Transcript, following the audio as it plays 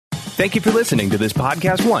Thank you for listening to this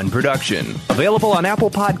Podcast One production. Available on Apple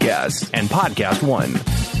Podcasts and Podcast One.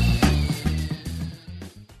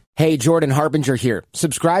 Hey, Jordan Harbinger here.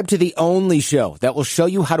 Subscribe to the only show that will show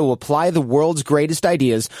you how to apply the world's greatest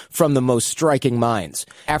ideas from the most striking minds.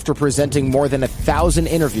 After presenting more than 1,000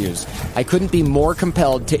 interviews, I couldn't be more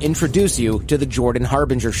compelled to introduce you to the Jordan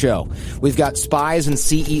Harbinger Show. We've got spies and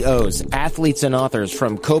CEOs, athletes and authors,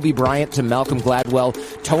 from Kobe Bryant to Malcolm Gladwell,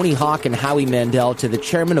 Tony Hawk and Howie Mandel, to the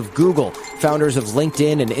chairman of Google, founders of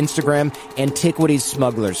LinkedIn and Instagram, antiquities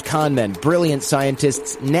smugglers, con men, brilliant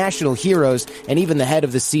scientists, national heroes, and even the head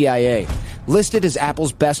of the CIA. Listed as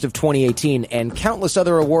Apple's best of 2018 and countless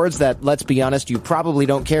other awards that, let's be honest, you probably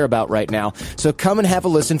don't care about right now. So come and have a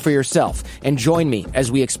listen for yourself and join me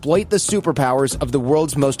as we exploit the superpowers of the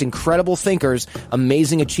world's most incredible thinkers,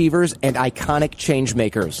 amazing achievers, and iconic change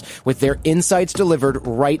makers, with their insights delivered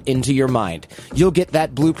right into your mind. You'll get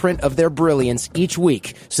that blueprint of their brilliance each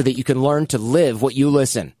week so that you can learn to live what you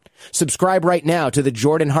listen. Subscribe right now to The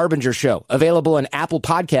Jordan Harbinger Show, available on Apple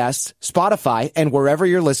Podcasts, Spotify, and wherever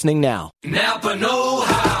you're listening now. Napa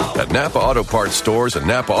know-how. At Napa Auto Parts stores and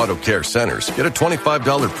Napa Auto Care centers, get a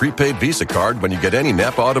 $25 prepaid Visa card when you get any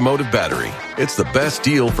Napa Automotive battery. It's the best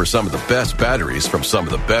deal for some of the best batteries from some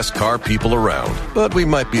of the best car people around. But we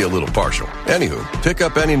might be a little partial. Anywho, pick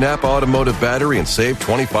up any Napa Automotive battery and save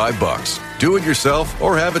 $25. Do it yourself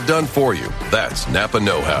or have it done for you. That's Napa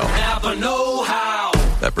know-how. Napa know-how.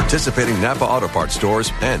 At participating Napa Auto Parts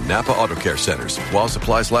stores and Napa Auto Care centers while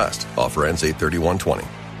supplies last. Offer ends 8/31/20.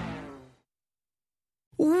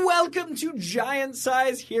 Welcome to Giant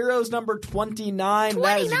Size Heroes number 29.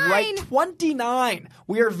 That is right, 29.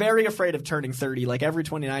 We are very afraid of turning 30 like every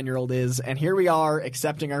 29-year-old is, and here we are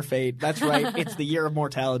accepting our fate. That's right, it's the year of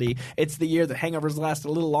mortality. It's the year that hangovers last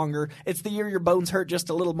a little longer. It's the year your bones hurt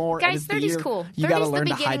just a little more. Guys, 30's cool. 30's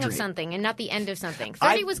the beginning of something and not the end of something.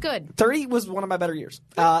 30 was good. 30 was one of my better years,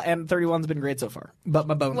 and 31's been great so far, but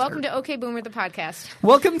my bones Welcome hurt. to OK Boomer, the podcast.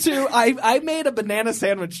 Welcome to, I made a banana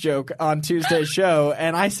sandwich joke on Tuesday's show,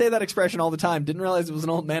 and I say that expression all the time. Didn't realize it was an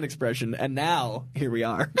old man expression, and now here we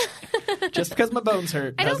are. Just because my bones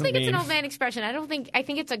hurt. I don't think it's an old man expression. I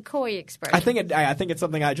think it's a coy expression. I think it's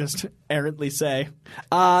something I just errantly say.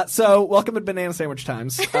 So welcome to Banana Sandwich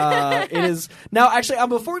Times. It is now. Actually,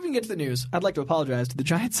 before we even get to the news, I'd like to apologize to the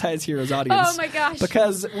Giant Size Heroes audience. Oh my gosh!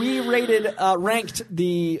 Because we ranked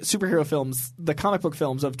the superhero films, the comic book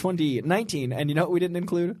films of 2019, and you know what we didn't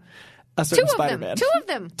include? A certain Spider-Man. Two of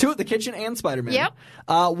them. Two, the Kitchen and Spider-Man.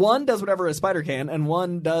 Yep. One does whatever a spider can, and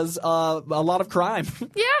one does a lot of crime.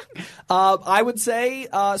 Yeah. I would say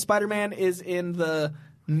Spider-Man is in the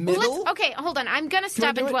middle. Okay, hold on. I'm going to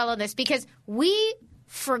stop and dwell on this because we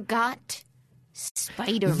forgot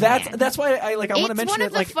Spider-Man. That's why I want to mention it. It's one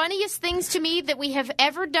of the funniest things to me that we have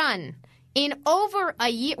ever done. In over a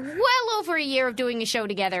year, well over a year of doing a show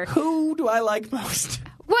together. Who do I like most?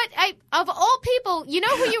 Of all people, you know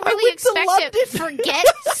who you really expect to forget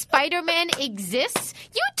Spider-Man exists?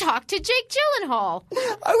 You talked to Jake Gyllenhaal.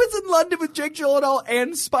 I was in London with Jake Gyllenhaal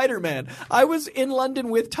and Spider-Man. I was in London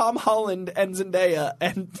with Tom Holland and Zendaya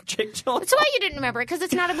and Jake Gyllenhaal. That's why you didn't remember it, because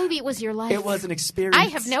it's not a movie. It was your life. It was an experience. I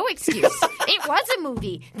have no excuse. It was a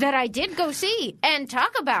movie that I did go see and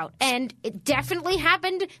talk about, and it definitely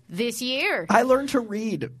happened this year. I learned to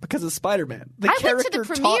read because of Spider-Man. I went to the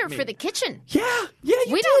premiere for The Kitchen. Yeah, you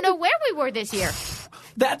We don't know where we were this year.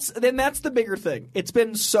 That's the bigger thing. It's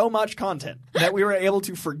been so much content that we were able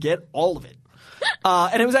to forget all of it.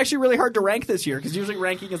 And it was actually really hard to rank this year because usually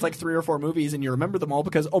ranking is like 3 or 4 movies and you remember them all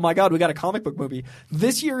because, oh my God, we got a comic book movie.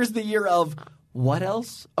 This year is the year of what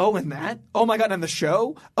else? Oh, and that? Oh my God, and the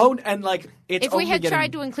show? Oh, and like it's if we had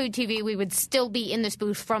tried to include TV, we would still be in this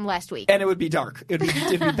booth from last week. And it would be dark. It'd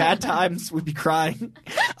be bad times. We'd be crying.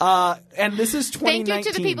 And this is 2019. Thank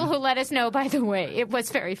you to the people who let us know, by the way. It was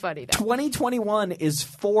very funny, though. 2021 is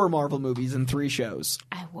 4 Marvel movies and 3 shows.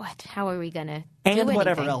 What? How are we going to And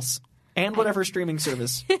whatever else. And whatever streaming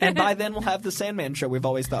service. And by then we'll have the Sandman show we've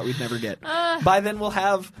always thought we'd never get. By then we'll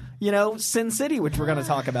have, Sin City, which we're going to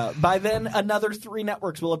talk about. By then another 3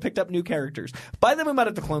 networks will have picked up new characters. By then we might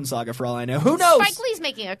have the Clone Saga for all I know. Who knows? Spike Lee's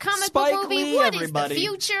making a comic book movie. What is the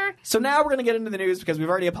future? So now we're going to get into the news because we've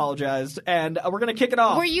already apologized. And we're going to kick it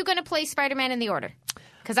off. Were you going to place Spider-Man in the order?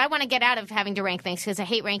 Because I want to get out of having to rank things because I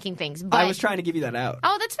hate ranking things. But I was trying to give you that out.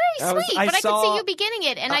 Oh, that's very sweet. But I could see you beginning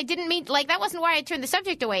it, and I didn't mean that wasn't why I turned the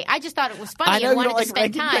subject away. I just thought it was funny and wanted to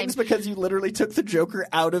spend time. Things because you literally took the Joker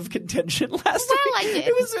out of contention last week. Well, I did.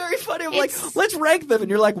 It was very funny. I'm like, let's rank them, and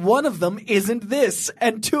you're like, one of them isn't this,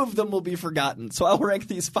 and 2 of them will be forgotten. So I'll rank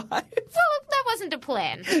these 5. Well, that wasn't a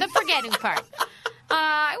plan. The forgetting part.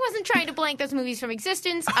 I wasn't trying to blank those movies from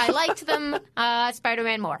existence. I liked them.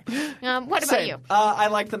 Spider-Man more. What about you? I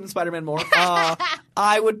liked them than Spider-Man more.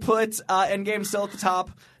 I would put Endgame still at the top.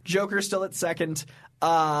 Joker still at second.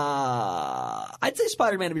 I'd say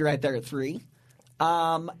Spider-Man would be right there at 3.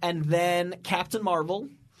 And then Captain Marvel.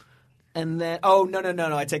 And then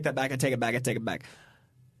no. I take that back. I take it back.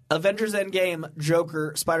 Avengers Endgame,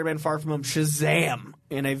 Joker, Spider-Man Far From Home, Shazam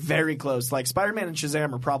in a very close. Like, Spider-Man and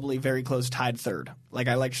Shazam are probably very close, tied third. Like,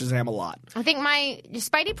 I like Shazam a lot. I think my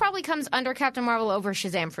Spidey probably comes under Captain Marvel over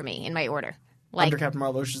Shazam for me in my order. Like, under Captain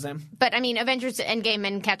Marvel or Shazam? But, I mean, Avengers Endgame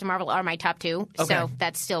and Captain Marvel are my top 2. Okay. So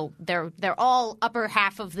that's still, they're all upper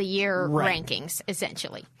half of the year rankings,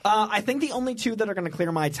 essentially. I think the only 2 that are going to clear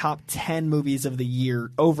my top 10 movies of the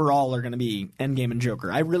year overall are going to be Endgame and Joker.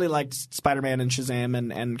 I really liked Spider-Man and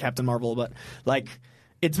Shazam and Captain Marvel, but, like,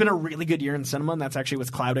 it's been a really good year in cinema, and that's actually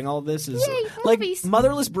what's clouding all of this. Is Yay, like movies.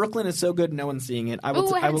 Motherless Brooklyn is so good, no one's seeing it. I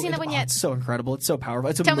haven't seen that one yet. It's so incredible. It's so powerful.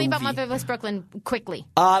 It's a Tell movie. me about Motherless Brooklyn quickly.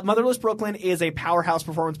 Motherless Brooklyn is a powerhouse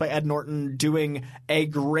performance by Ed Norton doing a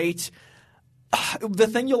great. The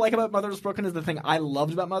thing you'll like about Motherless Brooklyn is the thing I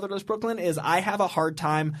loved about Motherless Brooklyn is I have a hard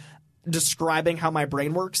time describing how my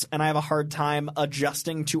brain works, and I have a hard time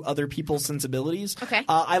adjusting to other people's sensibilities. Okay.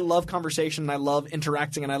 I love conversation, and I love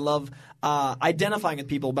interacting, and I love identifying with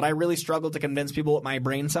people, but I really struggle to convince people what my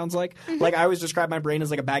brain sounds like. Mm-hmm. Like, I always describe my brain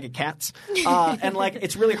as like a bag of cats. And, like,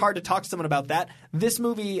 it's really hard to talk to someone about that. This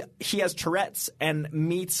movie, he has Tourette's and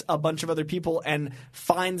meets a bunch of other people and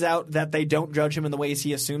finds out that they don't judge him in the ways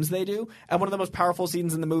he assumes they do. And one of the most powerful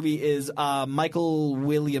scenes in the movie is Michael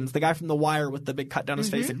Williams, the guy from The Wire with the big cut down his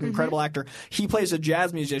face, an incredible actor. He plays a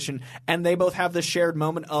jazz musician, and they both have this shared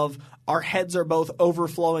moment of our heads are both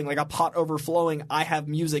overflowing, like a pot overflowing. I have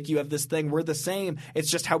music, you have this thing. We're the same. It's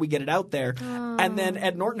just how we get it out there. Oh. And then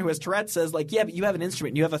Ed Norton, who has Tourette's, says, like, yeah, but you have an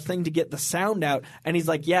instrument. You have a thing to get the sound out. And he's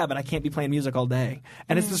like, yeah, but I can't be playing music all day.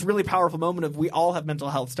 And it's this really powerful moment of we all have mental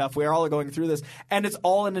health stuff. We all are going through this. And it's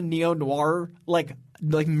all in a neo-noir, like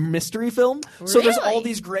mystery film. Really? So there's all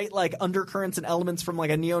these great like undercurrents and elements from like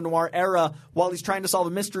a neo-noir era while he's trying to solve a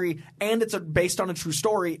mystery, and it's based on a true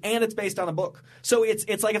story, and it's based on a book. So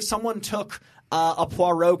it's like if someone took a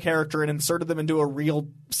Poirot character and inserted them into a real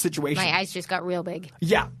situation. My eyes just got real big.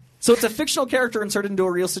 Yeah. So it's a fictional character inserted into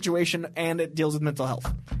a real situation, and it deals with mental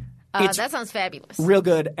health. That sounds fabulous. Real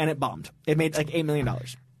good, and it bombed. It made like $8 million.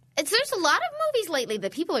 There's a lot of movies lately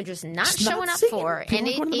that people are just not showing up for, and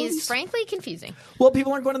it is frankly confusing. Well,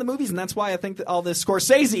 people aren't going to the movies, and that's why I think that all this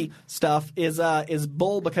Scorsese stuff is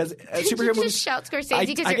bull because superhero movies. Just shout Scorsese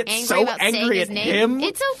because you're angry so about angry saying his at name. him.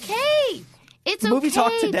 It's okay. It's okay. Movie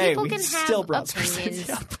Talk today, people we can still have brought opinions.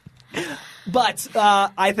 Scorsese up. But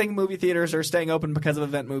I think movie theaters are staying open because of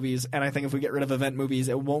event movies, and I think if we get rid of event movies,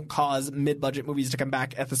 it won't cause mid-budget movies to come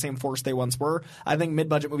back at the same force they once were. I think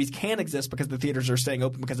mid-budget movies can exist because the theaters are staying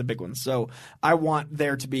open because of big ones. So I want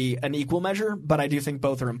there to be an equal measure, but I do think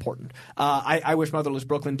both are important. I wish Motherless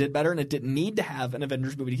Brooklyn did better, and it didn't need to have an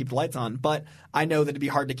Avengers movie to keep the lights on, but I know that it'd be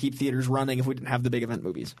hard to keep theaters running if we didn't have the big event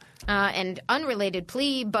movies. And unrelated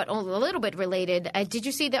plea, but a little bit related, did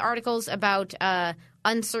you see the articles about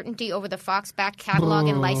uncertainty over the Fox back catalog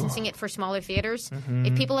and licensing it for smaller theaters? Mm-hmm.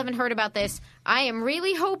 If people haven't heard about this, I am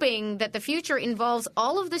really hoping that the future involves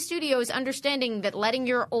all of the studios understanding that letting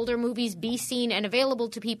your older movies be seen and available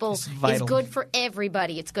to people is good for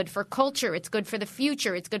everybody. It's good for culture. It's good for the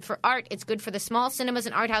future. It's good for art. It's good for the small cinemas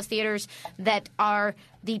and art house theaters that are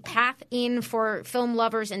the path in for film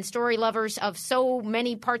lovers and story lovers of so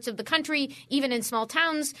many parts of the country, even in small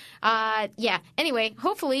towns. Anyway,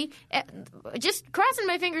 hopefully, just crossing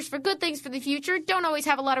my fingers for good things for the future. Don't always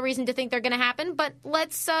have a lot of reason to think they're going to happen, but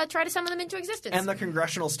let's try to summon them into existence. And the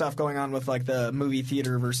congressional stuff going on with like the movie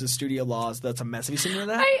theater versus studio laws, that's a mess. Have you seen any of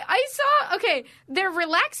that? I saw, they're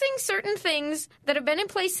relaxing certain things that have been in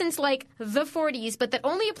place since like the 40s, but that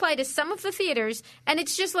only apply to some of the theaters, and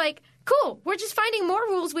it's just like, cool, we're just finding more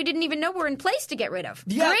rules we didn't even know were in place to get rid of.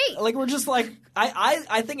 Yeah, great. Like we're just like,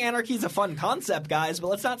 I think anarchy is a fun concept, guys, but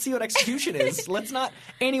let's not see what execution is. Let's not,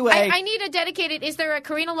 anyway. I need a dedicated, is there a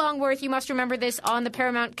Karina Longworth, you must remember this, on the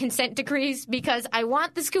Paramount consent decrees, because I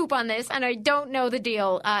want the scoop on this, and I don't know the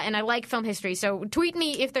deal, and I like film history, so tweet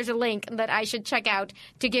me if there's a link that I should check out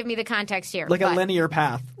to give me the context here. Like a linear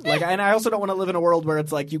path. And I also don't want to live in a world where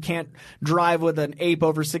it's like you can't drive with an ape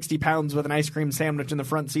over 60 pounds with an ice cream sandwich in the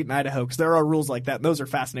front seat in Idaho, because there are rules like that, and those are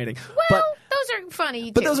fascinating. Well, those are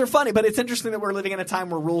funny, But those are funny, but it's interesting that we're living in a time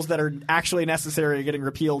where rules that are actually necessary are getting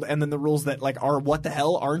repealed, and then the rules that like are what the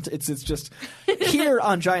hell aren't. It's just here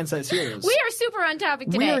on Giant Size Heroes. We are super on topic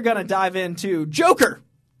today. We are going to dive into Joker.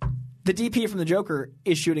 The DP from the Joker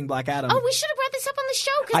is shooting Black Adam. Oh, we should have brought this up on the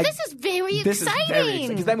show because this is very exciting. This is very exciting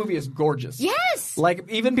because that movie is gorgeous. Yes. Like,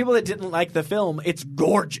 even people that didn't like the film, it's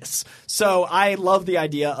gorgeous. So I love the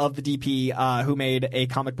idea of the DP who made a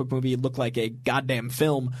comic book movie look like a goddamn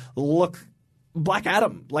film. Black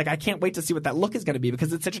Adam. Like, I can't wait to see what that look is going to be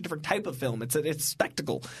because it's such a different type of film. It's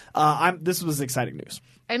spectacle. This was exciting news.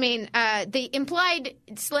 I mean, the implied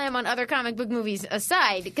slam on other comic book movies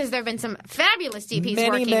aside, because there have been some fabulous DPs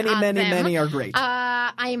working on them. Many are great.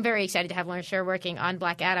 I am very excited to have Lawrence Sher working on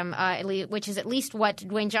Black Adam, which is at least what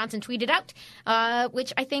Dwayne Johnson tweeted out,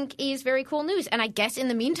 which I think is very cool news. And I guess in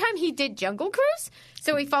the meantime, he did Jungle Cruise.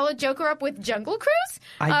 So he followed Joker up with Jungle Cruise,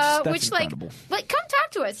 that's incredible. Like, come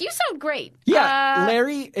talk to us. You sound great. Yeah,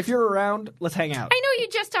 Larry, if you're around, let's hang out. I know you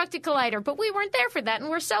just talked to Collider, but we weren't there for that, and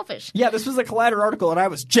we're selfish. Yeah, this was a Collider article, and I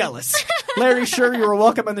was jealous. Larry, sure, you were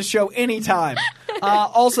welcome on the show anytime.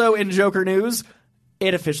 Also, in Joker news,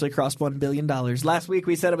 it officially crossed $1 billion. Last week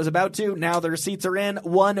we said it was about to. Now the receipts are in.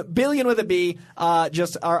 $1 billion with a B.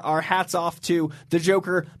 Just our hats off to the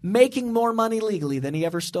Joker making more money legally than he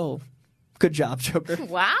ever stole. Good job, Joker.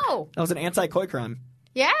 Wow. That was an anti-koi crime.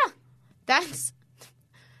 Yeah. That's...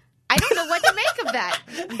 I don't know what to make of that.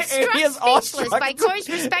 He is Speechless by Corey's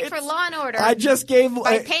respect for law and order. I just gave...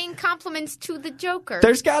 By paying compliments to the Joker.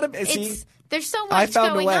 There's got to be... See, there's so much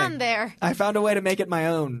going on there. I found a way to make it my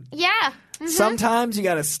own. Yeah. Mm-hmm. Sometimes you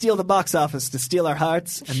got to steal the box office to steal our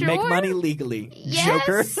hearts and make money legally.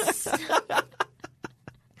 Yes. Joker.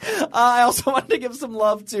 I also wanted to give some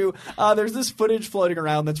love to there's this footage floating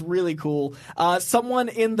around that's really cool. Someone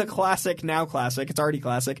in the now classic, it's already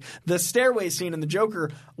classic, the stairway scene in the Joker,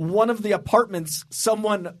 one of the apartments,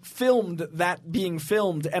 someone filmed that being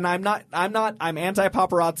filmed, and I'm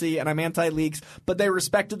anti-paparazzi and I'm anti-leaks, but they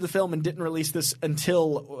respected the film and didn't release this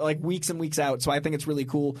until like weeks and weeks out, so I think it's really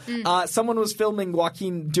cool. Someone was filming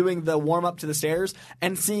Joaquin doing the warm-up to the stairs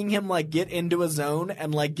and seeing him like get into a zone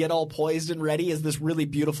and like get all poised and ready is this really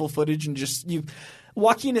beautiful footage, and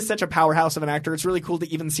Joaquin is such a powerhouse of an actor. It's really cool to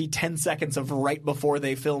even see 10 seconds of right before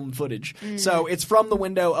they filmed footage. So it's from the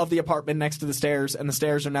window of the apartment next to the stairs, and the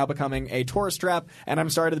stairs are now becoming a tourist trap. And I'm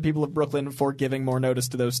sorry to the people of Brooklyn for giving more notice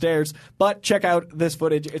to those stairs. But check out this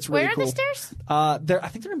footage. It's really cool. Where are the stairs? I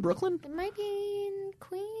think they're in Brooklyn. It might be in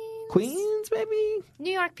Queens. Queens, maybe?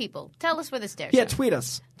 New York people. Tell us where the stairs Yeah, are. tweet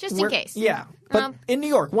us. Just in case. Yeah. But in New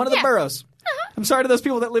York, one of the boroughs. I'm sorry to those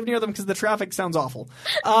people that live near them because the traffic sounds awful,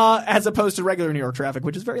 as opposed to regular New York traffic,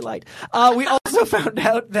 which is very light. We also found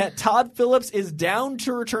out that Todd Phillips is down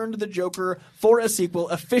to return to the Joker for a sequel,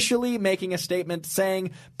 officially making a statement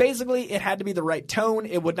saying basically it had to be the right tone.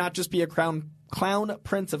 It would not just be a clown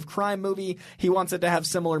Prince of Crime movie. He wants it to have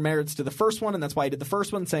similar merits to the first one, and that's why he did the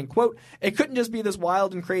first one, saying, quote, "It couldn't just be this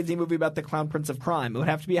wild and crazy movie about the Clown Prince of Crime. It would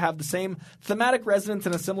have to have the same thematic resonance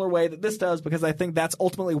in a similar way that this does, because I think that's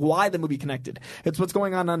ultimately why the movie connected. It's what's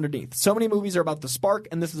going on underneath. So many movies are about the spark,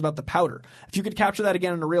 and this is about the powder. If you could capture that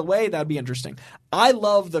again in a real way, that would be interesting." I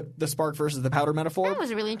love the spark versus the powder metaphor. That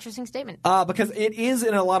was a really interesting statement. Because it is,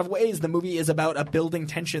 in a lot of ways, the movie is about a building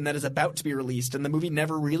tension that is about to be released, and the movie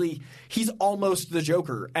never really – he's almost the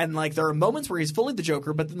Joker. And, like, there are moments where he's fully the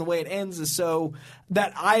Joker, but then the way it ends is so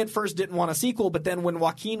that I at first didn't want a sequel, but then when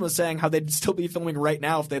Joaquin was saying how they'd still be filming right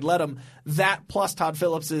now if they'd let him, that plus Todd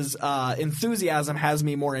Phillips's enthusiasm has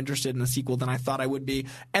me more interested in the sequel than I thought I would be.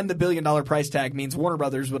 And the $1 billion price tag means Warner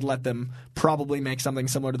Brothers would let them probably make something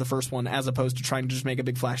similar to the first one as opposed to trying to just make a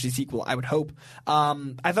big flashy sequel, I would hope.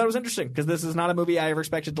 I thought it was interesting because this is not a movie I ever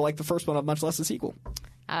expected to like the first one, much less a sequel.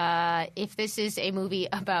 If this is a movie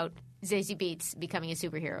about Zazie Beetz becoming a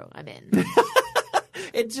superhero, I'm in.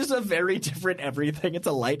 It's just a very different everything. It's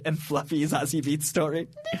a light and fluffy Zazie Beetz story.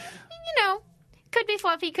 You know, could be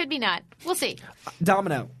fluffy, could be not. We'll see.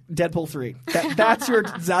 Domino, Deadpool 3. That's your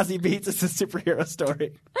Zazie Beetz as a superhero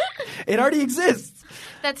story. It already exists.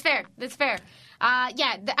 That's fair. That's fair.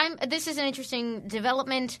 This is an interesting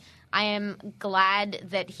development. I am glad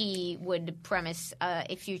that he would premise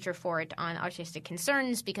a future for it on artistic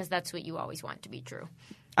concerns because that's what you always want to be true.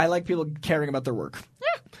 I like people caring about their work.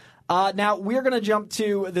 Yeah. Now, we're going to jump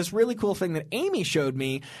to this really cool thing that Amy showed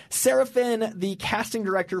me. Sarah Finn, the casting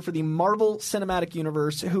director for the Marvel Cinematic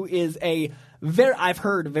Universe, who is I've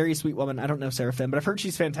heard, a very sweet woman. I don't know Sarah Finn, but I've heard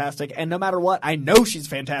she's fantastic. And no matter what, I know she's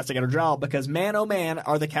fantastic at her job because, man, oh man,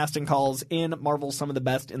 are the casting calls in Marvel some of the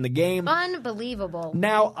best in the game. Unbelievable.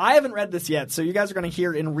 Now, I haven't read this yet, so you guys are going to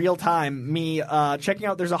hear in real time me checking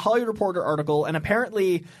out. There's a Hollywood Reporter article, and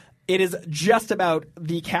apparently it is just about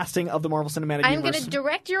the casting of the Marvel Cinematic Universe. I'm going to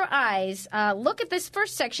direct your eyes. Look at this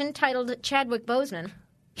first section titled Chadwick Boseman.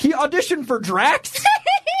 He auditioned for Drax?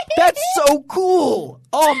 That's so cool.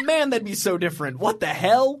 Oh, man, that'd be so different. What the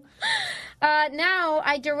hell? Now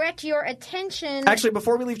I direct your attention. Actually,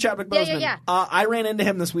 before we leave Chadwick Boseman, I ran into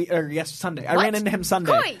him Sunday. I ran into him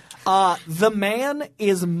Sunday. The man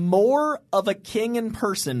is more of a king in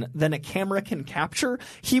person than a camera can capture.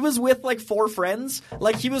 He was with like 4 friends.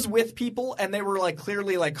 Like he was with people and they were like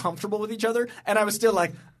clearly like comfortable with each other. And I was still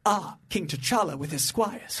like, King T'Challa with his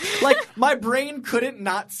squires. Like, my brain couldn't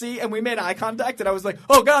not see, and we made eye contact, and I was like,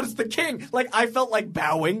 oh god, it's the king! Like, I felt like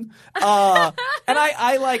bowing. And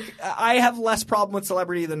I have less problem with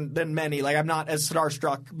celebrity than many. Like, I'm not as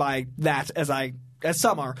starstruck by that as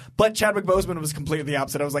some are, but Chadwick Boseman was completely the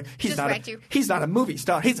opposite. I was like, he's not a movie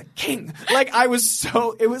star, he's a king. Like, I was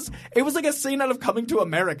so it was like a scene out of Coming to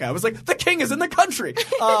America. I was like, the king is in the country.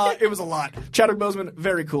 It was a lot. Chadwick Boseman,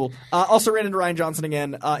 very cool. Also ran into Ryan Johnson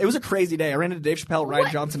again. It was a crazy day. I ran into Dave Chappelle,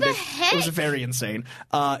 Ryan Johnson. Heck? It was very insane.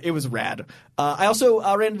 It was rad. I also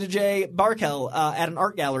ran into Jay Barkel at an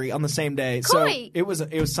art gallery on the same day. So it was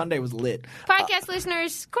Sunday was lit. Podcast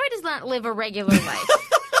listeners, Coy does not live a regular life.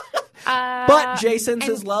 But Jay sends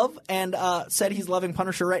his love and said he's loving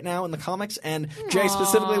Punisher right now in the comics. And Jay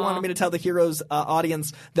specifically wanted me to tell the Heroes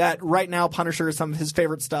audience that right now Punisher is some of his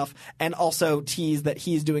favorite stuff, and also tease that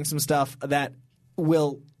he's doing some stuff that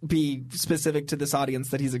will be specific to this audience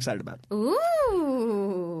that he's excited about.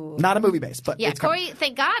 Ooh. Not a movie base, but yeah, it's Coy,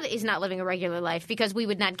 thank God, is not living a regular life because we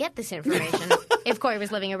would not get this information if Coy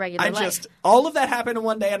was living a regular life. All of that happened in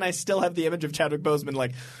one day, and I still have the image of Chadwick Boseman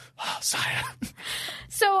like, Saya.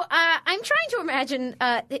 So I'm trying to imagine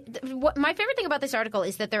what my favorite thing about this article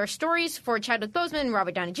is that there are stories for Chadwick Boseman,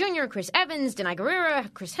 Robert Downey Jr., Chris Evans, Denai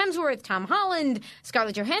Guerrera, Chris Hemsworth, Tom Holland,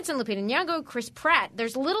 Scarlett Johansson, Lupita Nyong'o, Chris Pratt.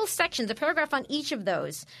 There's little sections, a paragraph on each of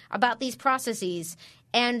those about these processes.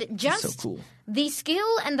 And just so cool. The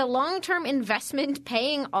skill and the long-term investment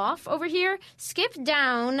paying off over here. Skip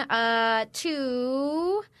down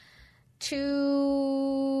to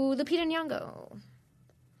Lupita Nyong'o.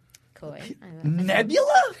 Coy.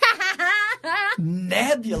 Nebula?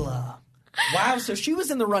 Nebula. Wow, so she was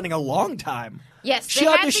in the running a long time. Yes. She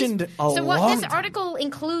auditioned So what this article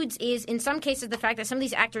includes is, in some cases, the fact that some of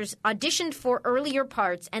these actors auditioned for earlier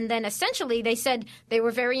parts, and then essentially they said they were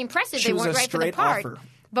very impressive. They weren't right for the part. Offer.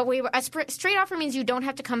 But a straight offer means you don't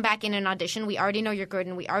have to come back in an audition. We already know you're good,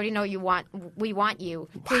 and we already know we want you.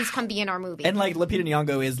 Please come be in our movie. And like Lupita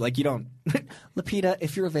Nyong'o is like, you don't Lupita,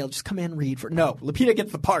 if you're available, just come in and read for. No, Lupita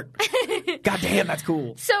gets the part. God damn, that's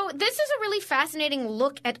cool. So this is a really fascinating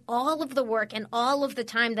look at all of the work and all of the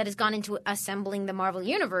time that has gone into assembling the Marvel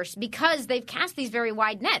Universe because they've cast these very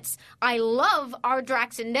wide nets. I love our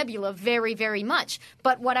Drax and Nebula very, very much.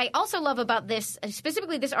 But what I also love about this,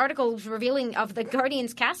 specifically this article revealing of the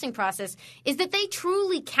Guardians casting process, is that they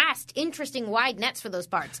truly cast interesting wide nets for those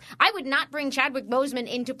parts. I would not bring Chadwick Boseman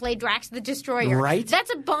in to play Drax the Destroyer. Right?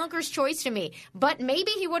 That's a bonkers choice to me. But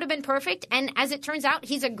maybe he would have been perfect, and as it turns out,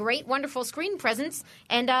 he's a great, wonderful screen presence,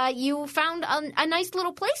 and you found a nice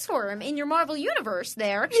little place for him in your Marvel Universe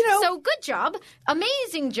there. So good job.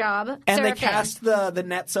 Amazing job, And Sarah they cast the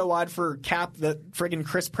net so wide for Cap that friggin'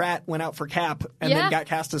 Chris Pratt went out for Cap and then got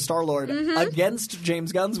cast as Star-Lord against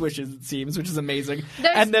James Gunn's wishes, it seems, which is amazing.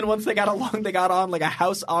 And then once they got along, they got on like a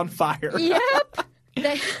house on fire. Yep.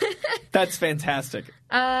 That's fantastic.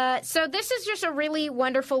 So this is just a really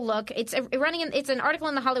wonderful look. It's an article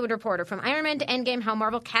in the Hollywood Reporter from Iron Man to Endgame, how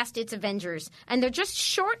Marvel cast its Avengers. And they're just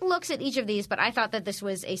short looks at each of these, but I thought that this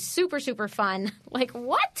was a super, super fun. Like,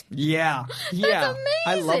 what? Yeah. That's amazing.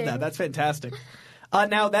 I love that. That's fantastic.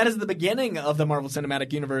 Now, that is the beginning of the Marvel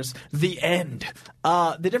Cinematic Universe. The end.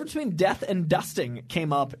 The difference between death and dusting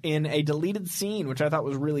came up in a deleted scene, which I thought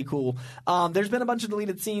was really cool. There's been a bunch of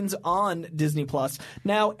deleted scenes on Disney+.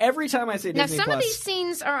 Now, every time I say Disney+... Now, some of these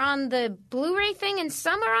scenes are on the Blu-ray thing, and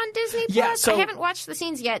some are on Disney+. Yeah, so, I haven't watched the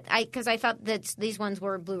scenes yet, because I thought that these ones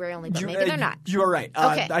were Blu-ray only, but maybe they're not. You are right.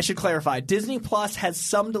 Okay. I should clarify. Disney+ has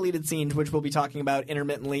some deleted scenes, which we'll be talking about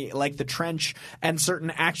intermittently, like the trench and certain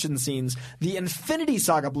action scenes. The Infinity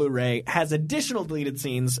Saga Blu-ray has additional deleted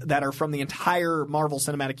scenes that are from the entire Marvel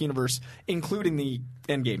Cinematic Universe, including the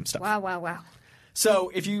Endgame stuff. Wow.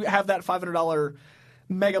 So if you have that $500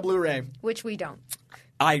 mega Blu-ray... Which we don't.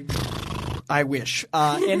 I wish.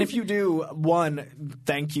 And if you do, one,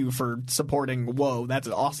 thank you for supporting Whoa, that's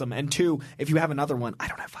awesome. And two, if you have another one, I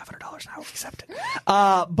don't have $500 and I will accept it.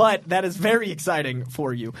 But that is very exciting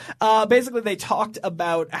for you. Basically, they talked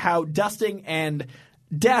about how dusting and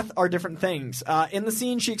death are different things. In the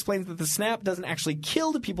scene, she explains that the snap doesn't actually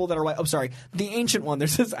kill the people that are white. Oh, sorry. The Ancient One.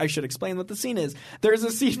 I should explain what the scene is. There's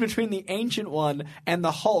a scene between the Ancient One and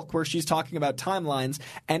the Hulk where she's talking about timelines.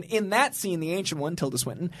 And in that scene, the Ancient One, Tilda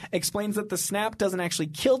Swinton, explains that the snap doesn't actually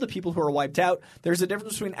kill the people who are wiped out. There's a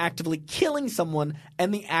difference between actively killing someone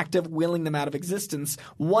and the act of willing them out of existence.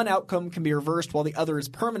 One outcome can be reversed while the other is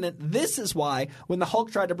permanent. This is why when the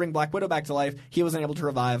Hulk tried to bring Black Widow back to life, he wasn't able to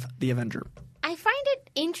revive the Avenger. I find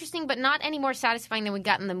it interesting, but not any more satisfying than we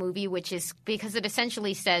got in the movie, which is because it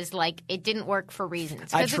essentially says, like, it didn't work for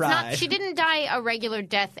reasons. I tried. She didn't die a regular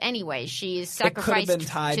death anyway. She is sacrificed been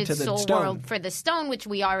tied to the Soul stone. World for the stone, which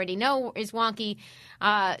we already know is wonky.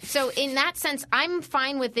 So in that sense, I'm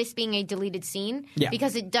fine with this being a deleted scene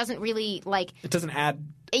because it doesn't really, like... It doesn't add...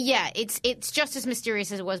 Yeah, it's just as mysterious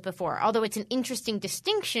as it was before. Although it's an interesting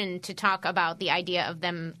distinction to talk about the idea of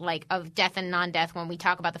them, like, of death and non-death when we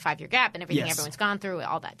talk about the 5-year gap and everything everyone's gone through,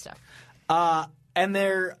 all that stuff. And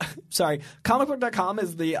comicbook.com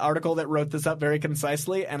is the article that wrote this up very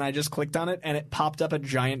concisely, and I just clicked on it, and it popped up a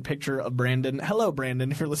giant picture of Brandon. Hello,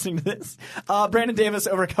 Brandon, if you're listening to this. Brandon Davis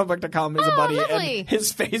over at comicbook.com is a buddy, lovely. and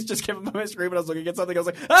his face just came up on my screen when I was looking at something. I was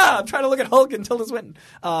like, I'm trying to look at Hulk and Tilda Swinton.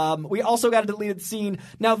 We also got a deleted scene.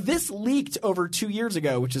 Now, this leaked over 2 years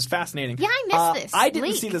ago, which is fascinating. Yeah, I missed this I didn't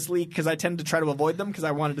leak. see this leak because I tend to try to avoid them because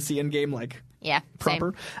I wanted to see Endgame, like,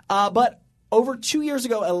 proper. Same. But over 2 years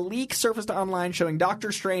ago, a leak surfaced online showing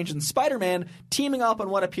Doctor Strange and Spider-Man teaming up on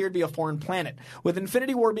what appeared to be a foreign planet. With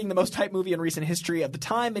Infinity War being the most hyped movie in recent history at the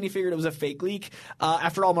time, many figured it was a fake leak.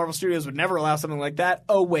 After all, Marvel Studios would never allow something like that.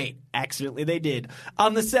 Oh, wait. Accidentally, they did.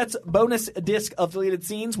 On the set's bonus disc of deleted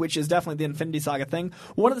scenes, which is definitely the Infinity Saga thing,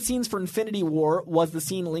 one of the scenes for Infinity War was the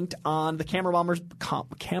scene linked on the camera monitors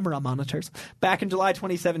back in July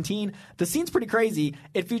 2017. The scene's pretty crazy.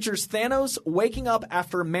 It features Thanos waking up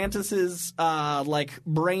after Mantis's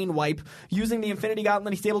brain wipe. Using the Infinity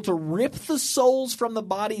Gauntlet, he's able to rip the souls from the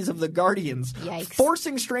bodies of the Guardians,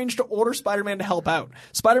 forcing Strange to order Spider-Man to help out.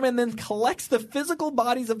 Spider-Man then collects the physical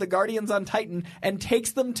bodies of the Guardians on Titan and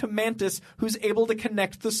takes them to Mantis, who's able to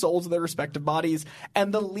connect the souls of their respective bodies.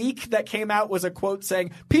 And the leak that came out was a quote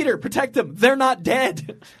saying, "Peter, protect them. They're not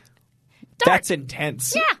dead." That's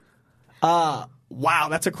intense. Yeah. Wow,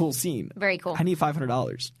 that's a cool scene. Very cool. I need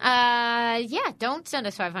 $500. Yeah, don't send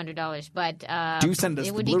us $500, but do send us it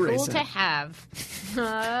the would be Blu-ray cool set. to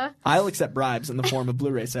have. I'll accept bribes in the form of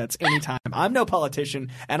Blu-ray sets anytime. I'm no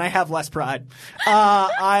politician, and I have less pride.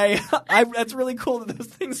 That's really cool that those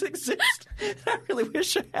things exist. I really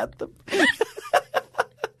wish I had them.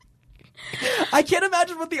 I can't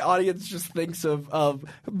imagine what the audience just thinks of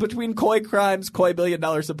between Koi Crimes, Koi $1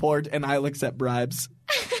 billion support, and I'll accept bribes.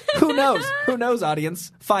 Who knows? Who knows,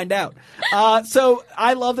 audience? Find out. So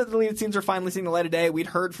I love that the deleted scenes are finally seeing the light of day. We'd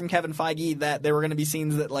heard from Kevin Feige that there were going to be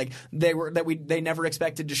scenes that they never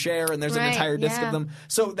expected to share, and there's an entire disc of them.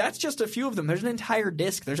 So that's just a few of them. There's an entire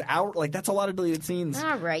disc. That's a lot of deleted scenes.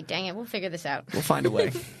 All right, dang it, we'll figure this out. We'll find a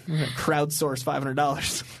way. We're going to crowdsource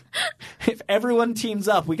 $500. If everyone teams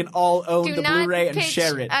up, we can all own the Blu-ray and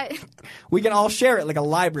share it. We can all share it like a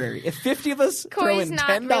library. If 50 of us throw in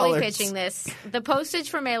 $10, not really pitching this. The postage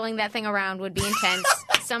for mailing that thing around would be intense.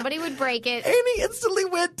 Somebody would break it. Amy instantly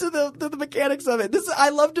went to the mechanics of it. I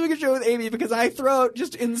love doing a show with Amy because I throw out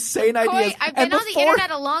just insane ideas. I've been on the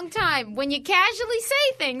internet a long time. When you casually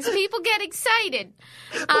say things, people get excited.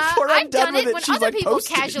 I've done it when other people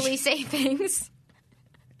casually say things.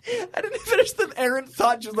 I didn't finish the errant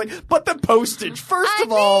thought. Just like, but the postage. First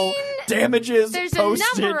of all, damages, there's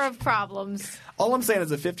postage. a number of problems. All I'm saying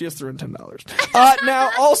is if 50 is through in $10. Now,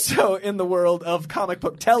 also in the world of comic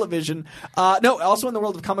book television, also in the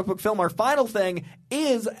world of comic book film, our final thing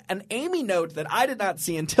is an Amy note that I did not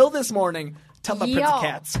see until this morning. Tell me Prince of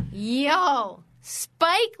Cats.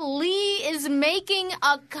 Spike Lee is making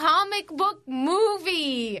a comic book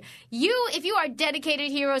movie. If you are dedicated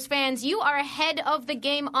Heroes fans, you are ahead of the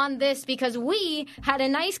game on this because we had a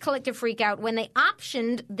nice collective freak out when they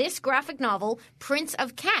optioned this graphic novel, Prince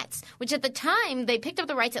of Cats, which at the time they picked up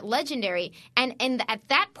the rights at Legendary. And at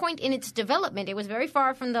that point in its development, it was very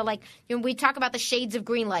far from we talk about the shades of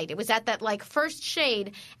green light. It was at that first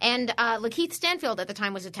shade, and Lakeith Stanfield at the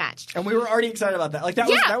time was attached. And we were already excited about that.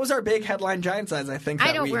 That was our big headline giant size, I think.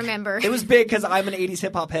 I don't remember. It was big because I'm an 80s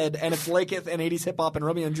hip hop head, and it's Lakeith and 80s hip hop and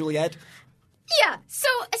Romeo and Juliet. Yeah, so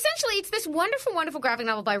essentially it's this wonderful, wonderful graphic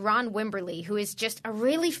novel by Ron Wimberly, who is just a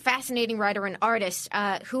really fascinating writer and artist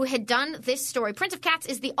who had done this story. Prince of Cats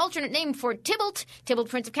is the alternate name for Tybalt,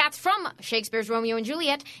 Prince of Cats from Shakespeare's Romeo and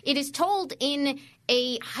Juliet. It is told in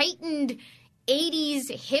a heightened 80s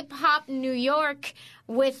hip-hop New York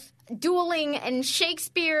with dueling and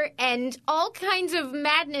Shakespeare and all kinds of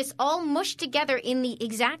madness all mushed together in the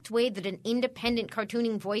exact way that an independent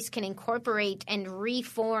cartooning voice can incorporate and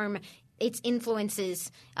reform its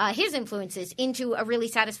influences, his influences, into a really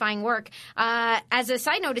satisfying work. As a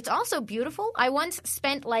side note, it's also beautiful. I once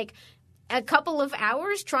spent like a couple of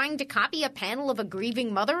hours trying to copy a panel of a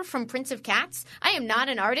grieving mother from Prince of Cats. I am not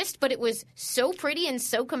an artist, but it was so pretty and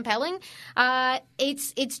so compelling.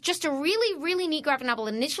 It's just a really, really neat graphic novel.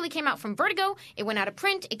 It initially came out from Vertigo. It went out of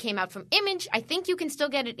print. It came out from Image. I think you can still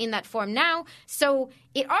get it in that form now. So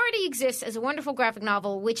it already exists as a wonderful graphic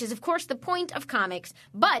novel, which is, of course, the point of comics.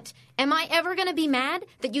 But am I ever going to be mad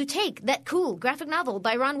that you take that cool graphic novel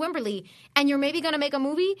by Ron Wimberly and you're maybe going to make a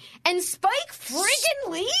movie? And Spike friggin'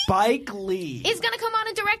 Lee? Spike Lee is going to come on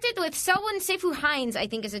and direct it with Selwyn Seyfu Hines, I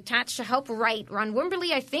think, is attached to help write. Ron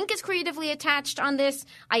Wimberly, I think, is creatively attached on this.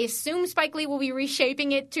 I assume Spike Lee will be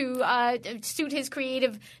reshaping it to suit his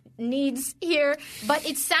creative needs here. But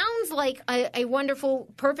it sounds like a wonderful,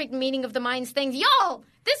 perfect meeting of the minds thing. Y'all,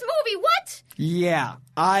 this movie, what? Yeah,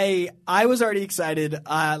 I was already excited.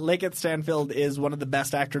 Lakeith Stanfield is one of the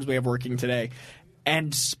best actors we have working today.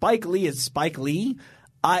 And Spike Lee is Spike Lee.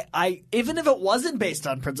 I even if it wasn't based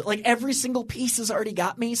on Prince, like every single piece has already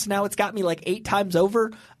got me. So now it's got me like 8 times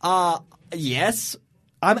over. Yes.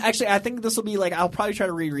 I think this will be like, I'll probably try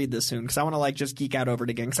to reread this soon because I want to like just geek out over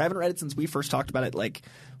it again because I haven't read it since we first talked about it. Like,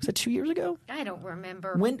 was it 2 years ago? I don't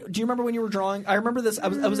remember. When do you remember when you were drawing? I remember this. I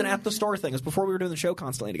was an at the store thing. It was before we were doing the show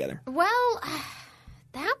constantly together. Well,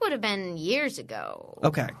 that would have been years ago.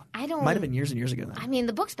 Okay. Might have been years and years ago then. I mean,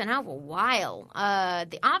 the book's been out a while.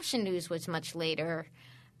 The option news was much later.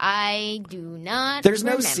 I do not There's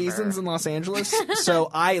remember. no seasons in Los Angeles, so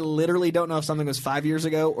I literally don't know if something was 5 years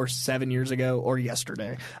ago or 7 years ago or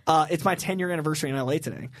yesterday. It's my 10-year anniversary in LA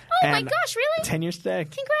today. Oh my gosh, really? 10 years today.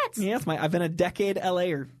 Congrats. Yeah, I've been a decade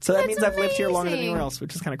LAer. So that That's means I've lived here longer than amazing. anywhere else,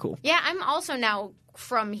 which is kind of cool. Yeah, I'm also now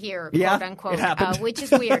from here, Yeah, quote unquote, it happened. which is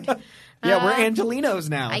weird. Yeah, we're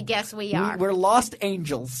Angelinos now. I guess we are. We're lost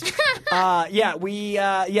angels. 10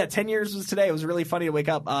 years was today. It was really funny to wake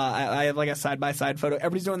up. I have like a side-by-side photo.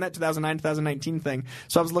 Everybody's doing that 2009, 2019 thing.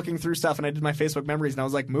 So I was looking through stuff and I did my Facebook memories and I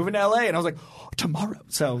was like, moving to LA. And I was like, tomorrow.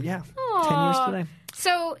 So yeah, 10 years today.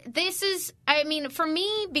 So this is, I mean, for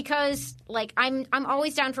me, because like I'm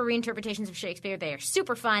always down for reinterpretations of Shakespeare. They are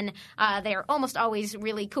super fun. They are almost always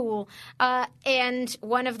really cool. And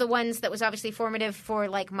one of the ones that was obviously formative for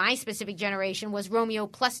like my specific generation was Romeo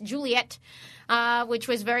plus Juliet, which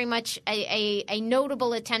was very much a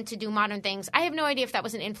notable attempt to do modern things. I have no idea if that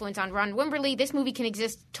was an influence on Ron Wimberly. This movie can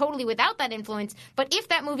exist totally without that influence. But if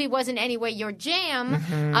that movie was in any way your jam,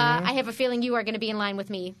 I have a feeling you are going to be in line with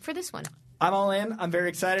me for this one. I'm all in. I'm very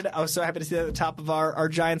excited. I was so happy to see that at the top of our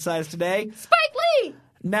giant size today. Spike Lee!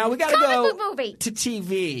 Now we got to Comic go book movie. to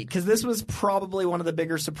TV because this was probably one of the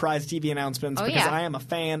bigger surprise TV announcements because I am a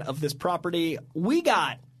fan of this property. We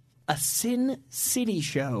got a Sin City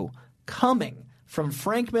show coming from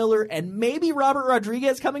Frank Miller and maybe Robert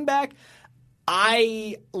Rodriguez coming back.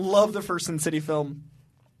 I love the first Sin City film.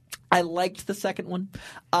 I liked the second one.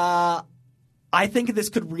 I think this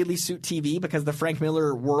could really suit TV because the Frank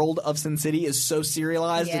Miller world of Sin City is so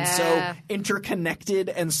serialized and so interconnected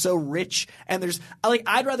and so rich. And there's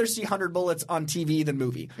I'd rather see 100 Bullets on TV than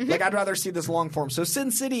movie. Like I'd rather see this long form. So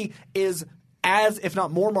Sin City is as, if not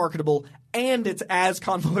more marketable, and it's as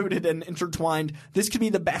convoluted and intertwined. This could be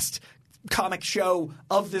the best comic show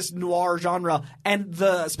of this noir genre. And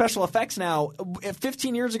the special effects now,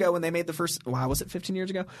 15 years ago when they made the first, was it 15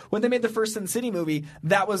 years ago? When they made the first Sin City movie,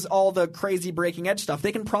 that was all the crazy breaking edge stuff.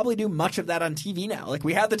 They can probably do much of that on TV now. Like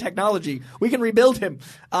we have the technology. We can rebuild him.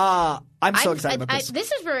 I'm so excited about this.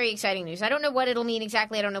 This is very exciting news. I don't know what it'll mean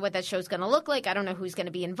exactly. I don't know what that show's going to look like. I don't know who's going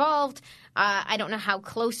to be involved. I don't know how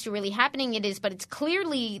close to really happening it is, but it's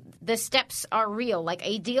clearly the steps are real. Like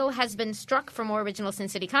a deal has been struck for more original Sin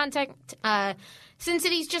City content. Sin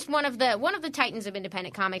City's just one of the titans of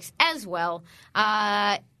independent comics as well.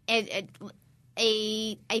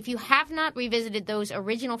 If you have not revisited those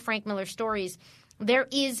original Frank Miller stories, there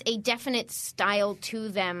is a definite style to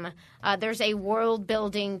them. There's a world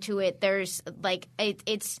building to it. There's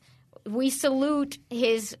we salute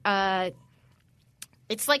his.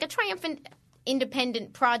 It's like a triumphant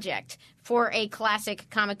independent project for a classic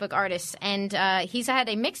comic book artist, and he's had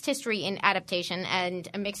a mixed history in adaptation and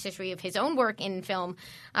a mixed history of his own work in film.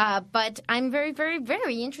 But I'm very, very,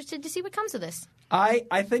 very interested to see what comes of this.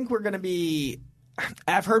 I think we're going to be.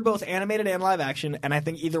 I've heard both animated and live action, and I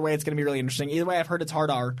think either way it's going to be really interesting. Either way, I've heard it's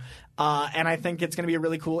hard R, and I think it's going to be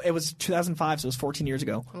really cool. It was 2005, so it was 14 years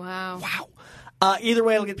ago. Wow. Either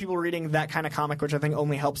way, it'll get people reading that kind of comic, which I think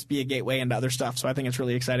only helps be a gateway into other stuff. So I think it's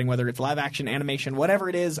really exciting, whether it's live action, animation, whatever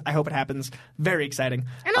it is. I hope it happens. Very exciting.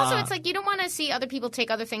 And also, it's like you don't want to see other people take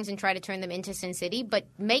other things and try to turn them into Sin City, but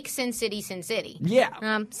make Sin City Sin City.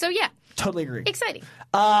 Yeah. So yeah. Totally agree. Exciting.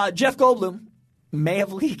 Jeff Goldblum may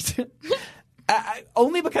have leaked.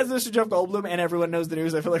 Only because this is Jeff Goldblum and everyone knows the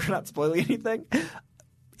news, I feel like we're not spoiling anything.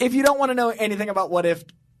 If you don't want to know anything about What If,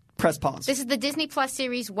 press pause. This is the Disney Plus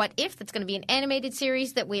series What If. That's going to be an animated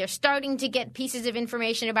series that we are starting to get pieces of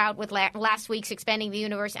information about with last week's Expanding the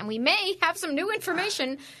Universe, and we may have some new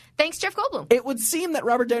information thanks Jeff Goldblum. It would seem that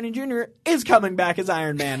Robert Downey Jr. is coming back as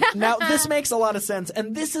Iron Man. Now, this makes a lot of sense,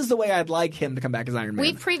 and this is the way I'd like him to come back as Iron Man.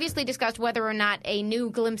 We've previously discussed whether or not a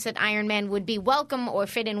new glimpse at Iron Man would be welcome or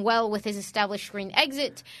fit in well with his established screen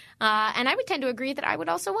exit, and I would tend to agree that I would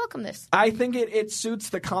also welcome this. I think it suits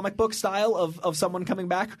the comic book style of someone coming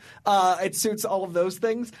back. It suits all of those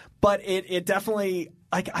things, but it definitely...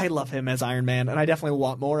 I love him as Iron Man, and I definitely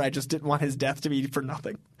want more. I just didn't want his death to be for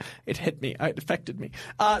nothing. It hit me. It affected me.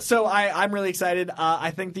 So I'm really excited.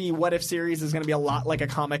 I think the What If series is going to be a lot like a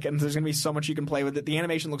comic, and there's going to be so much you can play with it. The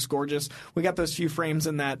animation looks gorgeous. We got those few frames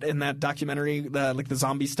in that documentary, like the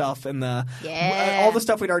zombie stuff and all the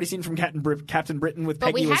stuff we'd already seen from Captain Britain with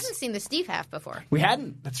Peggy. But we hadn't seen the Steve half before. We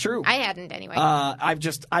hadn't. That's true. I hadn't anyway.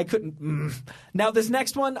 I couldn't. Now this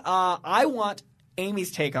next one, I want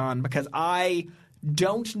Amy's take on because I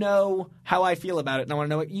don't know how I feel about it, and I want to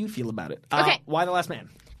know what you feel about it. Okay. Why The Last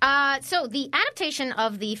Man? So the adaptation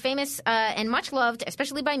of the famous and much loved,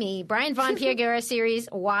 especially by me, Brian Von Pierre series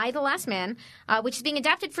Why the Last Man, which is being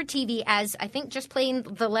adapted for TV as, I think, just plain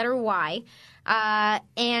the letter Y,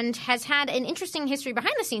 and has had an interesting history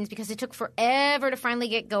behind the scenes because it took forever to finally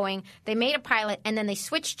get going. They made a pilot, and then they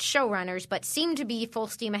switched showrunners, but seemed to be full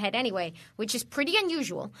steam ahead anyway, which is pretty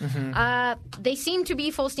unusual. Mm-hmm. They seem to be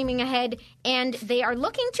full steaming ahead, and they are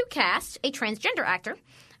looking to cast a transgender actor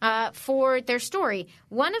for their story.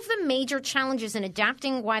 One of the major challenges in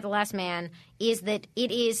adapting Why the Last Man is that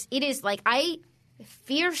it is like I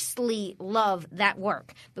fiercely love that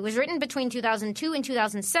work. It was written between 2002 and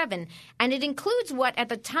 2007, and it includes what at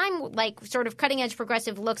the time like sort of cutting edge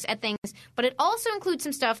progressive looks at things, but it also includes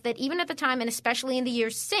some stuff that even at the time and especially in the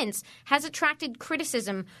years since has attracted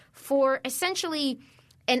criticism for essentially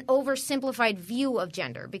an oversimplified view of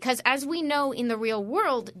gender, because as we know in the real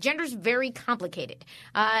world, gender is very complicated.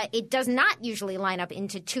 It does not usually line up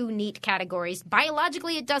into two neat categories.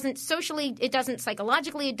 Biologically, it doesn't. Socially, it doesn't.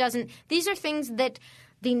 Psychologically, it doesn't. These are things that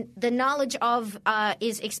the knowledge of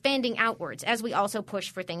is expanding outwards as we also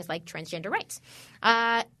push for things like transgender rights.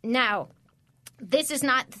 Now, this is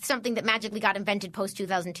not something that magically got invented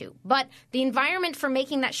post-2002. But the environment for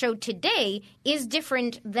making that show today is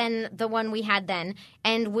different than the one we had then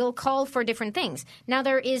and will call for different things. Now,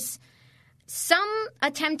 there is some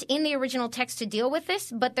attempt in the original text to deal with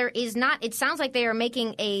this, but there is not. It sounds like they are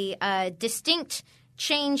making a distinct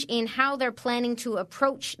change in how they're planning to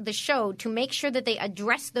approach the show to make sure that they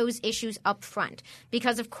address those issues up front.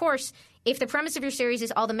 Because, of course, if the premise of your series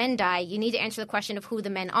is all the men die, you need to answer the question of who the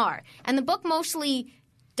men are. And the book mostly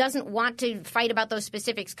doesn't want to fight about those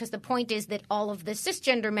specifics because the point is that all of the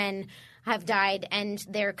cisgender men have died and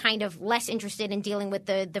they're kind of less interested in dealing with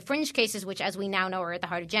the fringe cases, which, as we now know, are at the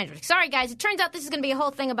heart of gender. Sorry, guys. It turns out this is going to be a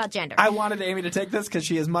whole thing about gender. I wanted Amy to take this because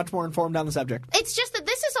she is much more informed on the subject. It's just that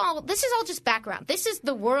this is all just background. This is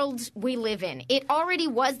the world we live in. It already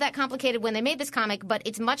was that complicated when they made this comic, but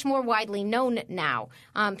it's much more widely known now.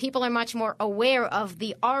 People are much more aware of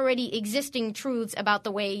the already existing truths about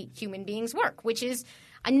the way human beings work, which is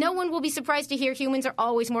no one will be surprised to hear humans are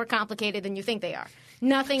always more complicated than you think they are.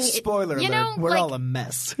 Nothing. Spoiler alert. We're all a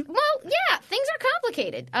mess. Well, yeah, things are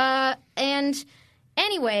complicated. And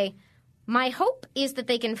anyway, my hope is that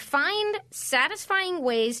they can find satisfying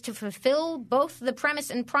ways to fulfill both the premise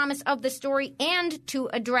and promise of the story and to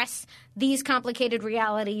address these complicated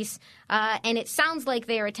realities. And it sounds like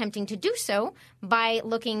they are attempting to do so by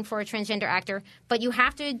looking for a transgender actor. But you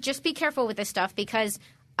have to just be careful with this stuff because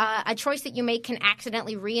a choice that you make can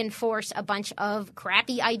accidentally reinforce a bunch of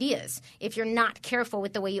crappy ideas if you're not careful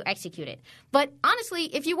with the way you execute it. But honestly,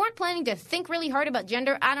 if you weren't planning to think really hard about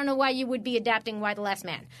gender, I don't know why you would be adapting Why the Last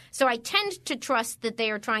Man. So I tend to trust that they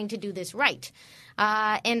are trying to do this right.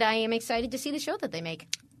 And I am excited to see the show that they make.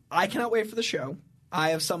 I cannot wait for the show. I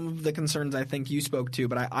have some of the concerns I think you spoke to,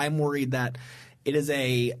 but I'm worried that it is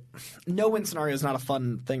a no-win scenario is not a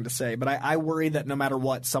fun thing to say, but I worry that no matter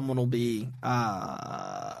what, someone will be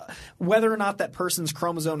whether or not that person's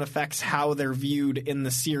chromosome affects how they're viewed in the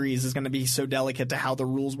series is going to be so delicate to how the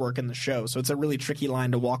rules work in the show. So it's a really tricky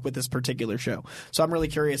line to walk with this particular show. So I'm really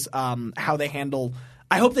curious how they handle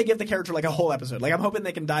I hope they give the character like a whole episode. Like I'm hoping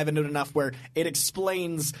they can dive into it enough where it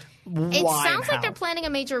explains why. It sounds and like they're planning a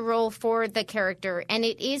major role for the character, and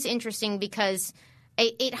it is interesting because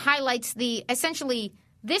it highlights essentially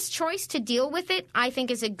this choice to deal with it. I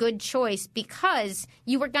think is a good choice because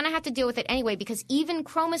you were going to have to deal with it anyway. Because even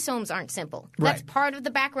chromosomes aren't simple. That's part of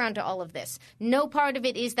the background to all of this. No part of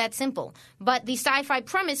it is that simple. But the sci-fi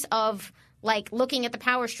premise of like looking at the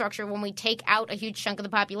power structure when we take out a huge chunk of the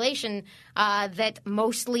population that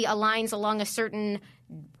mostly aligns along a certain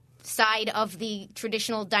side of the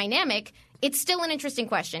traditional dynamic, it's still an interesting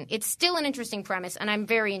question. It's still an interesting premise, and I'm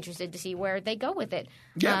very interested to see where they go with it.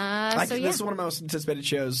 Yeah. This is one of my most anticipated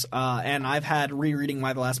shows, and I've had rereading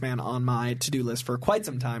Y the Last Man on my to-do list for quite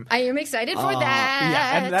some time. I am excited for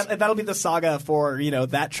that. Yeah, and that'll be the saga for,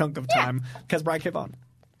 that chunk of time, because Brian K. Vaughan.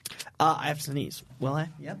 I have to sneeze. Will I?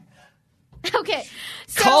 Yep. Okay.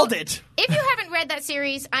 So Called it. If you haven't read that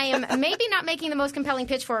series, I am maybe not making the most compelling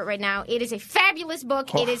pitch for it right now. It is a fabulous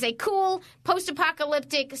book. It is a cool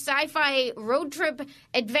post-apocalyptic sci-fi road trip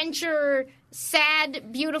adventure,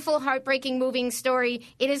 sad, beautiful, heartbreaking, moving story.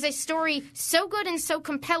 It is a story so good and so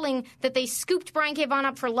compelling that they scooped Brian K. Vaughan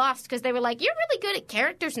up for Lost because they were like, you're really good at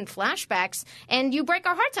characters and flashbacks, and you break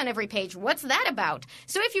our hearts on every page. What's that about?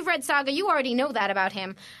 So if you've read Saga, you already know that about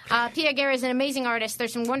him. Pia Guerra is an amazing artist.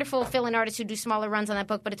 There's some wonderful fill-in artists who do smaller runs on that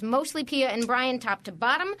book, but it's mostly Pia and Brian top to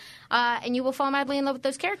bottom, and you will fall madly in love with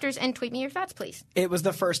those characters. And tweet me your thoughts, please. It was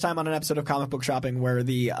the first time on an episode of Comic Book Shopping where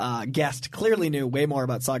the guest clearly knew way more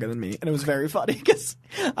about Saga than me, and it was very funny because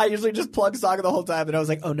I usually just plug Saga the whole time, and I was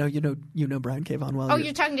like, "Oh no, you know Brian K. Vaughan well." Oh,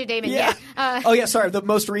 you're talking to Damon, yeah. Oh yeah, sorry. The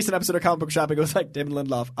most recent episode of Comic Book Shopping was like Damon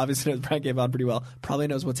Lindelof obviously knows Brian K. Vaughan pretty well. Probably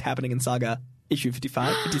knows what's happening in Saga. Issue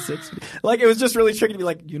 55, 56. Like, it was just really tricky to be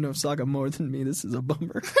like, you know Saga more than me. This is a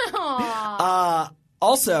bummer.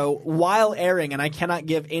 Also, while airing, and I cannot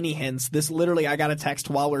give any hints, this literally, I got a text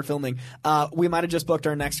while we are filming. We might have just booked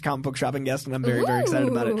our next Comic Book Shopping guest, and I'm very, very excited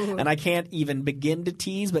about it. And I can't even begin to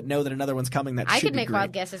tease, but know that another one's coming that should be I could make great.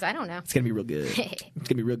 wild guesses. I don't know. It's going to be real good. It's going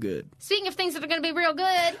to be real good. Speaking of things that are going to be real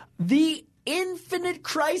good. The Infinite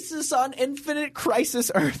Crisis on Infinite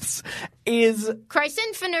Crisis Earths is... Christ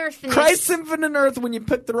Infinite Earth. When you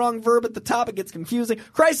pick the wrong verb at the top, it gets confusing.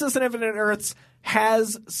 Crisis on Infinite Earths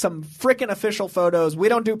has some frickin' official photos. We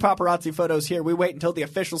don't do paparazzi photos here. We wait until the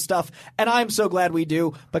official stuff, and I'm so glad we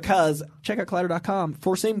do because check out Collider.com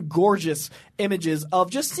for some gorgeous images of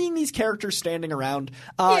just seeing these characters standing around.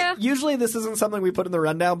 Usually this isn't something we put in the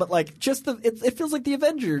rundown, but like just it feels like the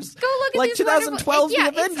Avengers. Go look at like these 2012 wonderful...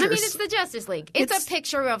 the Avengers. I mean, it's the Justice League. It's a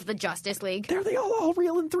picture of the Justice League. They're all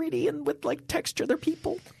real in 3D and with like texture. They're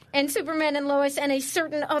people. And Superman and Lois and a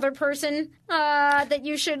certain other person that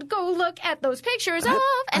you should go look at those pictures of.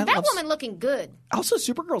 And Batwoman looking good. Also,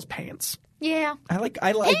 Supergirl's pants. Yeah. I like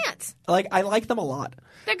pants. I like them a lot.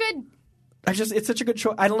 They're good. It's such a good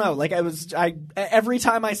choice. I don't know. Like every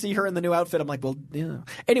time I see her in the new outfit, I'm like, well, yeah.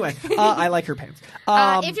 Anyway, I like her pants.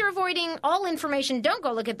 If you're avoiding all information, don't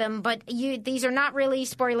go look at them. But these are not really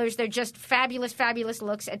spoilers. They're just fabulous, fabulous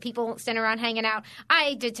looks at people standing around hanging out.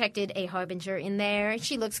 I detected a Harbinger in there.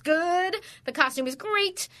 She looks good. The costume is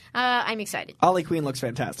great. I'm excited. Ollie Queen looks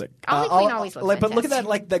fantastic. Ollie Queen always looks fantastic. But look at that,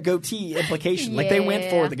 like the goatee implication. Like they went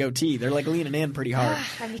for the goatee. They're like leaning in pretty hard.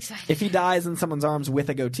 I'm excited. If he dies in someone's arms with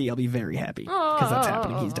a goatee, I'll be very happy. Because that's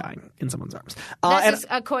happening. He's dying in someone's arms. That's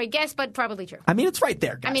a coy guess, but probably true. I mean, it's right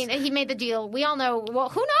there, guys. I mean, he made the deal. We all know. Well,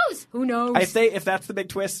 who knows? Who knows? If that's the big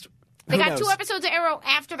twist, they got 2 episodes of Arrow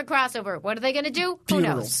after the crossover. What are they going to do? Who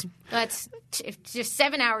knows? That's just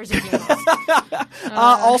 7 hours of funerals.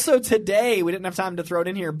 Also today, we didn't have time to throw it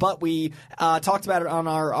in here, but we talked about it on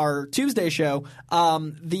our Tuesday show.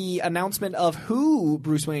 The announcement of who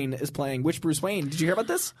Bruce Wayne is playing. Which Bruce Wayne? Did you hear about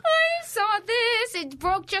this? I saw this. It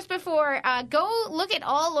broke just before. Go look at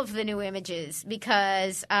all of the new images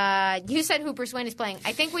because you said who Bruce Wayne is playing.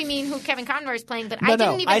 I think we mean who Kevin Conroy is playing, but I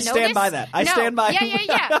didn't even know this. I stand by that. I stand by.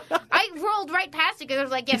 Yeah. I rolled right past it because I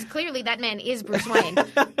was like, yes, clearly that man is Bruce Wayne.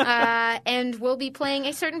 And we'll be playing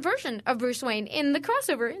a certain version of Bruce Wayne in the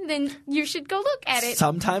crossover. Then you should go look at it.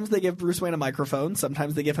 Sometimes they give Bruce Wayne a microphone.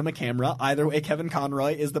 Sometimes they give him a camera. Either way, Kevin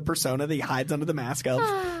Conroy is the persona that he hides under the mask of.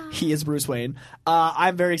 He is Bruce Wayne.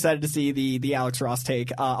 I'm very excited to see the Alex Ross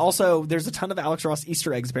take. Also, there's a ton of Alex Ross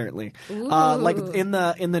Easter eggs apparently. Like in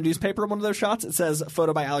the newspaper, one of those shots, it says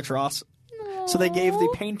photo by Alex Ross. So they gave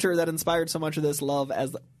the painter that inspired so much of this love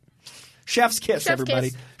as Chef's kiss, Chef's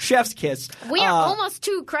everybody. kiss. Chef's kiss. We are almost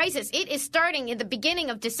to Crisis. It is starting in the beginning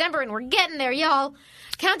of December, and we're getting there, y'all.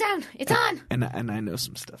 Countdown. It's on. And I know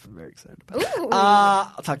some stuff I'm very excited about. Ooh.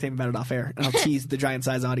 I'll talk to him about it off air, and I'll tease the giant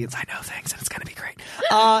size audience. I know things, and it's going to be great.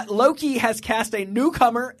 Loki has cast a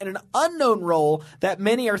newcomer in an unknown role that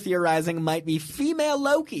many are theorizing might be female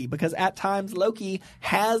Loki, because at times Loki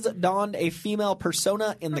has donned a female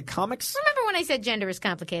persona in the comics. Remember when I said gender is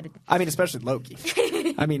complicated? I mean, especially Loki.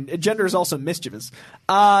 I mean, gender is also mischievous.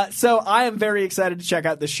 So I am very excited to check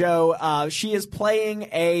out the show. She is playing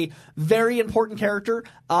a very important character.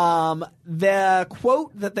 The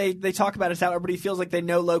quote that they talk about is how everybody feels like they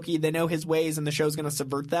know Loki, they know his ways, and the show's going to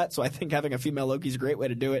subvert that. So I think having a female Loki is a great way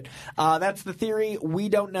to do it. That's the theory. We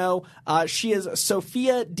don't know. She is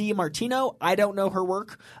Sophia Di Martino. I don't know her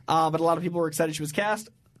work, but a lot of people were excited she was cast.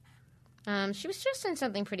 She was just in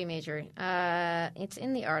something pretty major. It's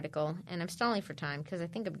in the article, and I'm stalling for time because I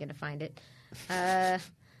think I'm going to find it.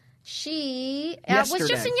 She was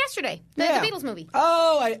just in Yesterday, the Beatles movie.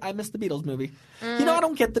 Oh, I missed the Beatles movie. I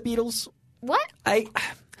don't get the Beatles. What?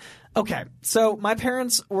 Okay, so my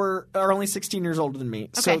parents are only 16 years older than me,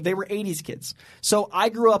 so they were 80s kids. So I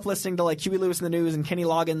grew up listening to like Huey Lewis and the News and Kenny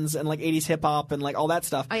Loggins and like 80s hip hop and like all that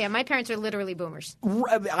stuff. Oh yeah, my parents are literally boomers.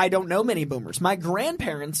 I don't know many boomers. My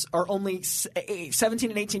grandparents are only 17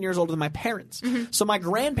 and 18 years older than my parents. Mm-hmm. So my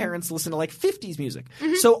grandparents listen to like 50s music.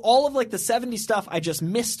 Mm-hmm. So all of like the 70s stuff I just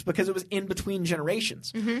missed because it was in between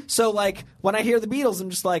generations. Mm-hmm. So like when I hear the Beatles,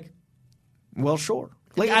 I'm just like, well, sure.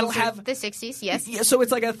 Like I don't have the 60s, yes. Yeah, so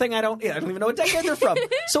it's like a thing I don't even know what decade they're from.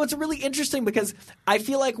 So it's really interesting because I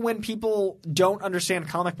feel like when people don't understand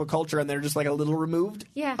comic book culture and they're just like a little removed,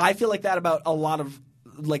 I feel like that about a lot of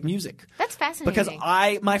like music. That's fascinating.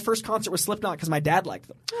 Because my first concert was Slipknot because my dad liked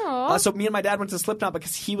them. So me and my dad went to Slipknot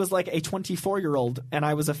because he was like a 24-year-old and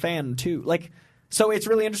I was a fan too. Like, so it's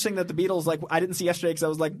really interesting that the Beatles, like I didn't see Yesterday because I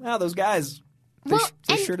was like, those guys.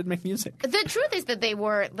 They sure did make music. The truth is that they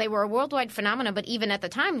were a worldwide phenomenon, but even at the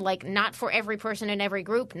time, like not for every person in every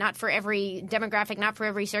group, not for every demographic, not for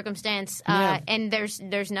every circumstance. And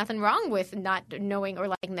there's nothing wrong with not knowing or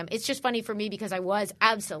liking them. It's just funny for me because I was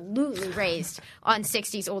absolutely raised on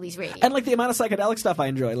 60s oldies radio. And like the amount of psychedelic stuff I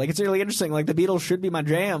enjoy. Like it's really interesting. Like the Beatles should be my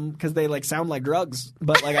jam because they like sound like drugs.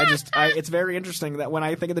 But like it's very interesting that when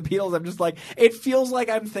I think of the Beatles, I'm just like, it feels like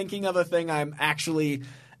I'm thinking of a thing I'm actually.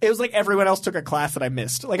 It was like everyone else took a class that I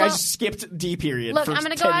missed. Like I just skipped D period. Look, for I'm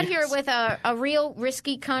going to go out here with a real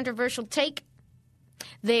risky, controversial take.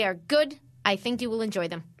 They are good. I think you will enjoy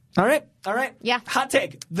them. All right. Yeah. Hot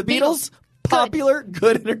take. The Beatles popular,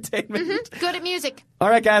 good entertainment. Mm-hmm. Good at music. All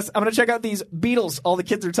right, guys. I'm going to check out these Beatles all the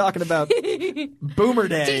kids are talking about. Boomer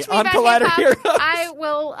Day Teach me on about Collider hip-hop. Heroes. I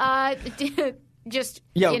will just,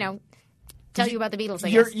 tell you about the Beatles, I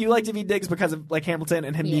guess. You like David Diggs because of like Hamilton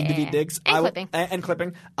and him being David Diggs. And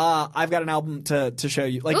clipping. I've got an album to show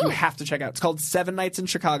you. Like, you have to check out. It's called 7 Nights in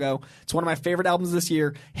Chicago. It's one of my favorite albums this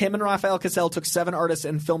year. Him and Raphael Cassell took 7 artists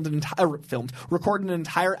and recorded an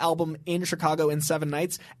entire album in Chicago in 7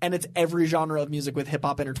 nights, and it's every genre of music with hip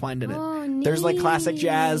hop intertwined in it. Oh, neat. There's like classic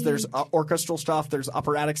jazz, there's orchestral stuff, there's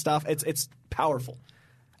operatic stuff. It's powerful.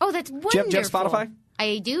 Oh, that's wonderful. Do you have Spotify?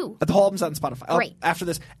 I do. The whole album's out on Spotify. Great. After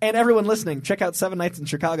this. And everyone listening, check out 7 Nights in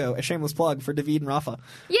Chicago, a shameless plug for David and Rafa.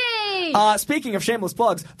 Yay! Speaking of shameless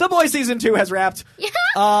plugs, The Boys Season 2 has wrapped. Yeah.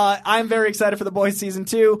 I'm very excited for The Boys Season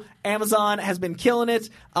 2. Amazon has been killing it.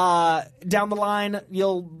 Down the line,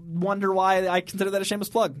 you'll wonder why I consider that a shameless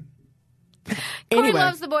plug. Corey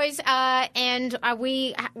loves The Boys, and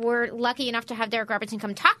we were lucky enough to have Derek Robertson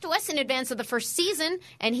come talk to us in advance of the first season,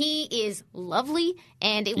 and he is lovely,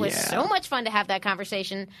 and it was so much fun to have that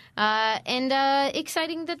conversation, and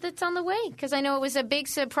exciting that it's on the way, because I know it was a big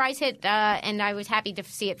surprise hit, and I was happy to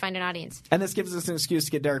see it find an audience. And this gives us an excuse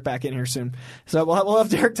to get Derek back in here soon. So we'll have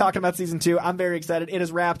Derek talking about Season 2. I'm very excited. It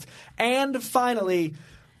is wrapped. And finally,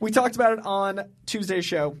 we talked about it on Tuesday's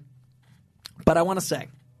show, but I want to say,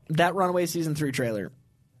 that Runaway Season 3 trailer,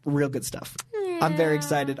 real good stuff. Yeah. I'm very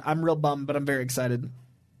excited. I'm real bummed, but I'm very excited.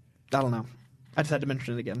 I don't know. I just had to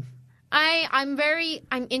mention it again. I'm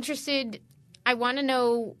interested. I want to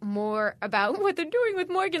know more about what they're doing with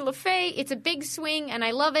Morgan Le Fay. It's a big swing, and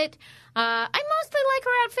I love it. I mostly like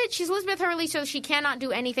her outfit. She's Elizabeth Hurley, so she cannot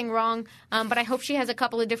do anything wrong, but I hope she has a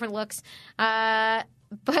couple of different looks.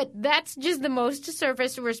 But that's just the most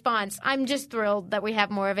surface response. I'm just thrilled that we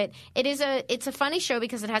have more of it. It's a funny show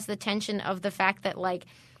because it has the tension of the fact that, like,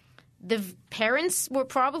 the parents were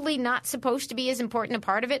probably not supposed to be as important a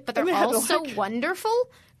part of it, but they're they had all to, so like- wonderful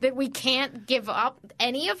that we can't give up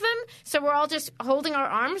any of them. So we're all just holding our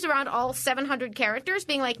arms around all 700 characters,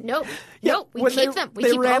 being like, no, we when keep them. We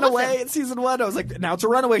they keep ran all of away them. in season 1. I was like, now it's a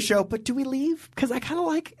runaway show, but do we leave? Because I kind of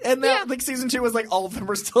like. And now, like season 2 was like all of them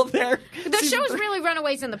are still there. The Season show's 3 really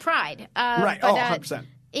Runaways in the Pride. right. But, 100%.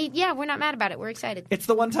 Yeah, we're not mad about it. We're excited. It's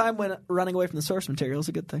the one time when running away from the source material is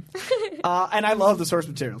a good thing. And I love the source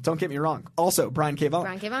material. Don't get me wrong. Also, Brian K. Vaughan.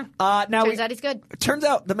 Brian K. Vaughan. Now Turns out he's good. Turns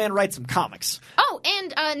out the man writes some comics. Oh,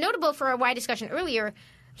 and notable for our why discussion earlier,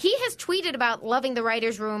 he has tweeted about loving the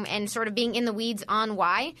writer's room and sort of being in the weeds on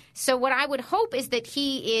why. So what I would hope is that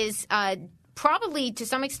he is probably to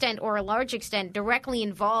some extent or a large extent directly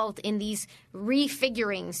involved in these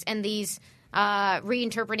refigurings and these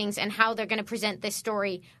reinterpretings and how they're going to present this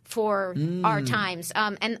story for our times.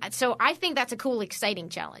 And so I think that's a cool, exciting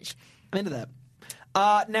challenge. I'm into that.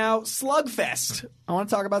 Now, Slugfest. I want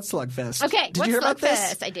to talk about Slugfest. Okay, did what's you hear about this?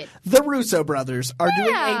 Slugfest? I did. The Russo brothers are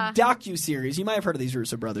doing Yeah. a docu-series. You might have heard of these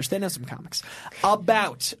Russo brothers. They know some comics.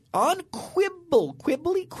 About on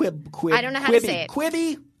Quibbly. I don't know how to say it.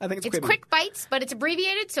 Quibi. I think it's It's Quibi. Quick Bites, but it's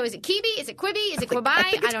abbreviated. So is it Kibi? Is it Quibi? Is it Quibi? I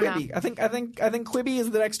think it's I don't know. Quibi. I think Quibi is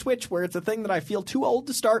the next Twitch, where it's a thing that I feel too old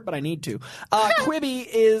to start, but I need to. Quibi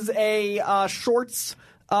is a shorts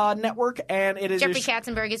network, and it is Jeffrey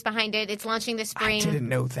Katzenberg is behind it. It's launching this spring. I didn't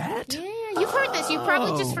know that. Yeah, you've heard this. You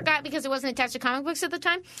probably Oh. just forgot because it wasn't attached to comic books at the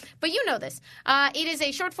time. But you know this. It is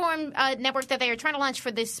a short-form network that they are trying to launch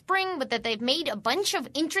for this spring, but that they've made a bunch of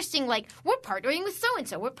interesting, like, we're partnering with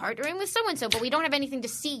so-and-so, we're partnering with so-and-so, but we don't have anything to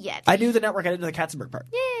see yet. I knew the network. I didn't know the Katzenberg part.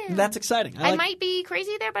 Yeah. That's exciting. I like- might be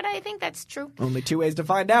crazy there, but I think that's true. Only two ways to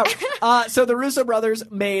find out. So the Russo brothers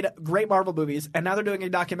made great Marvel movies, and now they're doing a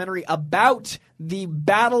documentary about the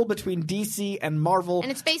battle between DC and Marvel.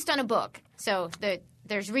 And it's based on a book, so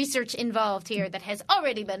there's research involved here that has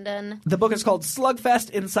already been done. The book is called Slugfest,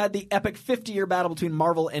 inside the epic 50-year battle between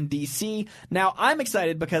Marvel and DC. Now, I'm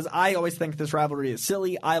excited because I always think this rivalry is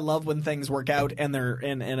silly. I love when things work out and they're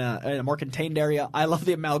in a more contained area. I love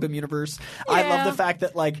the amalgam universe. I love the fact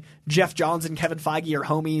that, like, Jeff Johns and Kevin Feige are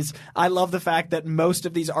homies. I love the fact that most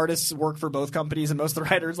of these artists work for both companies and most of the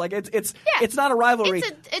writers. Like, it's not a rivalry.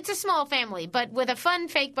 It's a small family, but with a fun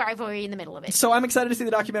fake rivalry in the middle of it. So I'm excited to see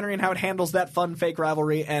the documentary and how it handles that fun fake rivalry,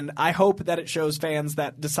 and I hope that it shows fans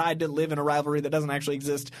that decide to live in a rivalry that doesn't actually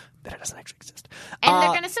exist, that it doesn't actually exist. And they're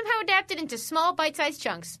going to somehow adapt it into small, bite-sized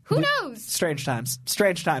chunks. Who knows? Strange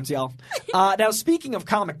times, y'all. Now, speaking of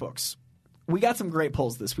comic books, we got some great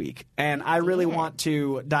polls this week, and I really want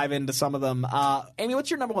to dive into some of them. Amy, what's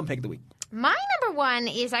your number one pick of the week? My number one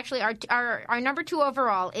is actually our number two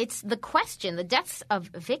overall. It's The Question, The Deaths of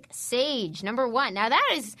Vic Sage, number one. Now, that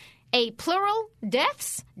is a plural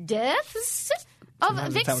deaths of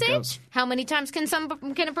Sometimes Vic that's how it goes. Sage. How many times can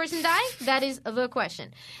a person die? That is the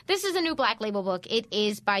question. This is a new Black Label book. It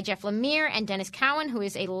is by Jeff Lemire and Dennis Cowan, who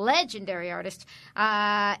is a legendary artist.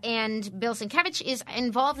 And Bill Sienkiewicz is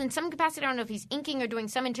involved in some capacity. I don't know if he's inking or doing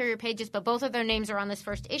some interior pages, but both of their names are on this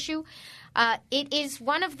first issue. It is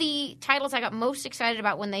one of the titles I got most excited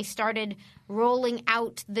about when they started rolling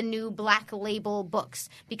out the new Black Label books,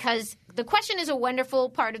 because The Question is a wonderful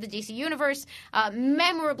part of the DC universe,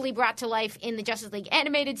 memorably brought to life in the Justice League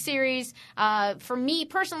animated series. For me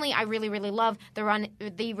personally, I really, really love the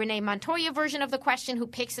Renee Montoya version of The Question, who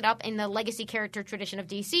picks it up in the legacy character tradition of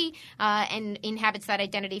DC and inhabits that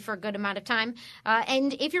identity for a good amount of time.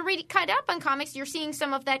 And if you're really caught up on comics, you're seeing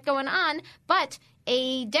some of that going on, but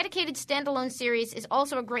a dedicated standalone series is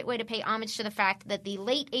also a great way to pay homage to the fact that the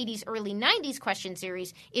late 80s, early 90s Question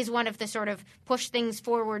series is one of the sort of push things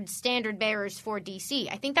forward standard bearers for DC.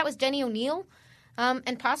 I think that was Denny O'Neil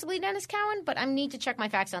and possibly Dennis Cowan, but I need to check my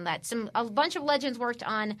facts on that. A bunch of legends worked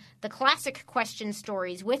on the classic Question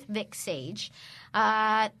stories with Vic Sage.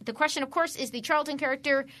 The Question, of course, is the Charlton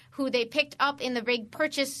character who they picked up in the big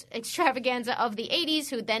purchase extravaganza of the 80s,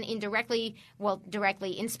 who then directly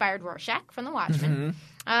inspired Rorschach from The Watchmen.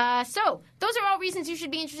 So those are all reasons you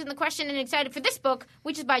should be interested in The Question and excited for this book,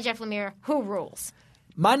 which is by Jeff Lemire, who rules.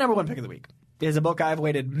 My number one pick of the week is a book I've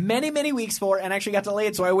waited many, many weeks for and actually got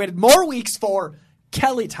delayed, so I waited more weeks for.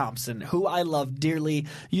 Kelly Thompson, who I love dearly.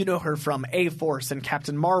 You know her from A-Force and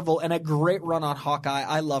Captain Marvel, and a great run on Hawkeye.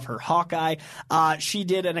 I love her Hawkeye. She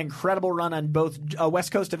did an incredible run on both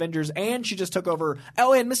West Coast Avengers, and she just took over.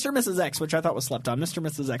 Oh, and Mr. and Mrs. X, which I thought was slept on. Mr. and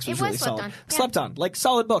Mrs. X was really solid. Yeah. Slept on, like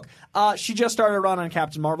solid book. She just started a run on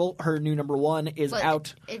Captain Marvel. Her new number one is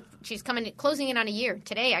out. She's closing in on a year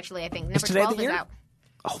today. Actually, I think number today 12 the is year? out.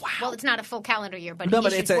 Oh, wow. Well, it's not a full calendar year, but No,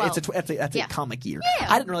 but issue it's 12. that's Yeah. a comic year.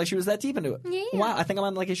 Yeah. I didn't realize she was that deep into it. Yeah. Wow, I think I'm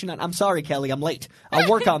on like issue 9. I'm sorry, Kelly, I'm late. I'll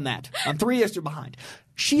work on that. I'm 3 issues behind.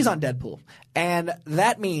 She's on Deadpool, and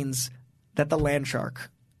that means that the land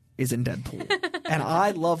shark is in Deadpool. And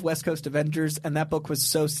I love West Coast Avengers, and that book was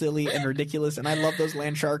so silly and ridiculous, and I love those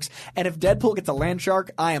land sharks. And if Deadpool gets a land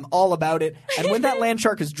shark, I am all about it. And when that land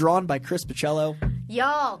shark is drawn by Chris Pichello...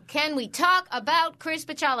 Y'all, can we talk about Chris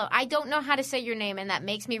Pichello? I don't know how to say your name, and that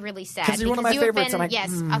makes me really sad. 'Cause you're one of my you have favorites, been, and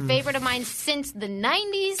yes, a favorite of mine since the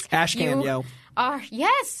 90s. Ashcan, You yo.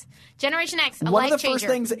 Yes. Generation X, a One life of the changer. first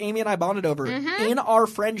things Amy and I bonded over in our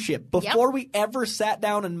friendship, before we ever sat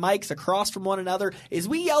down in mics across from one another, is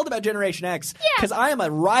we yelled about Generation X. Yeah. Because I am a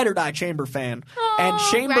Ride or Die Chamber fan. Oh, and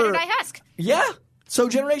Chamber... Ride or Die Husk. Yeah. So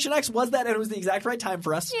Generation X was that, and it was the exact right time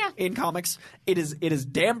for us Yeah. in comics. It is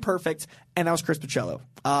damn perfect, and that was Chris Pichello.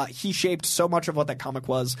 He shaped so much of what that comic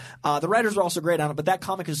was. The writers were also great on it, but that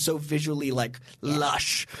comic is so visually,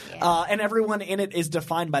 lush. Yeah. And everyone in it is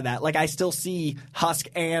defined by that. Like, I still see Husk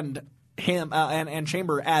and him and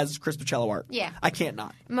Chamber as Chris Pichello art. Yeah. I can't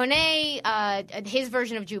not. Monet, his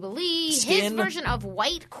version of Jubilee, his Skin. version of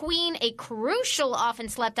White Queen, a crucial, often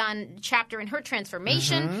slept on chapter in her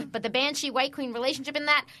transformation. But the Banshee White Queen relationship in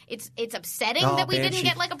that, it's upsetting Oh, that we Banshee. didn't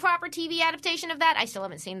get like a proper TV adaptation of that. I still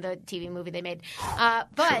haven't seen the TV movie they made,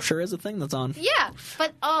 but. Sure is a thing that's on. Yeah,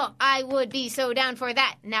 but I would be so down for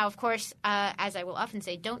that. Now, of course, as I will often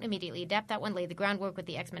say, don't immediately adapt that one. Lay the groundwork with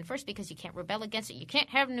the X-Men first, because you can't rebel against it. You can't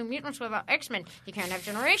have New Mutants without X-Men. You can't have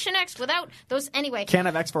Generation X without those. Anyway, Can't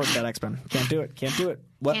have X-Force without X-Men. Can't do it. Can't do it.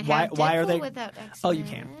 What? can't Why? have Why are Deadpool they? without X-Men. Oh, you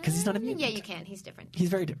can, because he's not a mutant. Yeah, you can. He's different. He's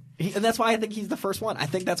very different, and that's why I think he's the first one. I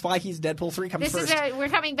think that's why he's Deadpool 3 comes This first. is we're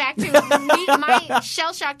coming back to my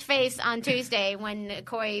shell-shocked face on Tuesday when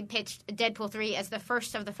Coy pitched Deadpool 3 as the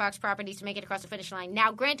first of the Fox properties to make it across the finish line.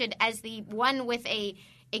 Now, granted, as the one with a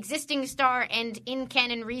existing star and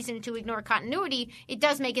in-canon reason to ignore continuity, it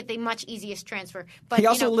does make it the much easiest transfer. But He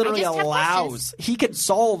also I literally just have allows. questions. He could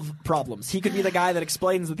solve problems. He could be the guy that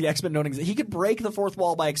explains that the X-Men don't exist. He could break the fourth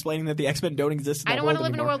wall by explaining that the X-Men don't exist. I don't want want to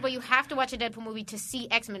live in a anymore. world where you have to watch a Deadpool movie to see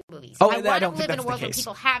X-Men movies. Oh, I I want don't to think live in that's a world the where case.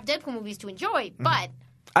 people have Deadpool movies to enjoy, but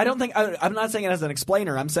I don't think. I'm not saying it as an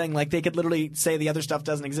explainer. I'm saying like they could literally say the other stuff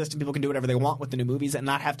doesn't exist and people can do whatever they want with the new movies and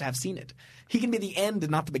not have to have seen it. He can be the end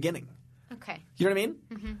and not the beginning. okay. You know what I mean?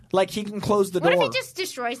 Mm-hmm. Like he can close the What door. if he just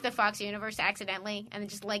destroys the Fox universe accidentally and then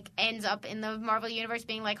just like ends up in the Marvel universe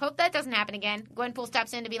being like, hope that doesn't happen again. Gwenpool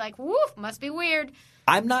steps in to be like, woof, must be weird.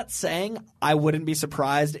 I'm not saying I wouldn't be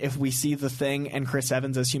surprised if we see the Thing and Chris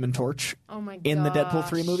Evans as Human Torch Oh my in the Deadpool gosh.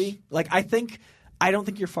 3 movie. Like I don't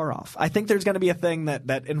think you're far off. I think there's going to be a thing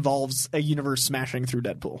that involves a universe smashing through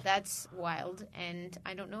Deadpool. That's wild, and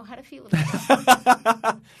I don't know how to feel about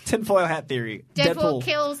that. Tinfoil hat theory. Deadpool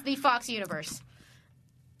kills the Fox universe.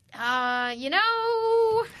 I'm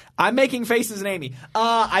making faces at Amy.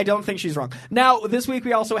 I don't think she's wrong. Now, this week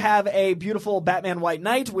we also have a beautiful Batman White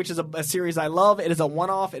Knight, which is a series I love. It is a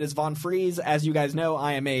one-off. It is Von Freeze. As you guys know,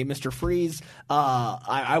 I am a Mr. Freeze.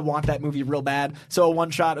 I want that movie real bad. So a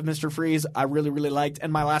one-shot of Mr. Freeze I really, really liked.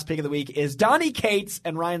 And my last pick of the week is Donny Cates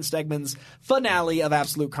and Ryan Stegman's finale of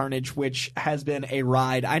Absolute Carnage, which has been a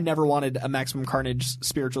ride. I never wanted a Maximum Carnage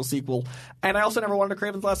spiritual sequel. And I also never wanted a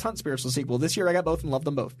Kraven's Last Hunt spiritual sequel. This year I got both and loved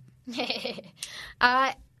them both.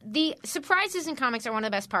 The surprises in comics are one of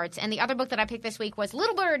the best parts, and the other book that I picked this week was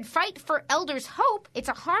Little Bird, Fight for Elder's Hope. It's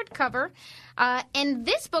a hardcover, and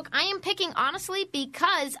this book I am picking, honestly,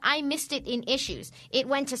 because I missed it in issues. It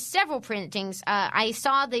went to several printings. I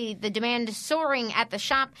saw the demand soaring at the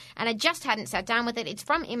shop, and I just hadn't sat down with it. It's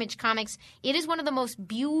from Image Comics. It is one of the most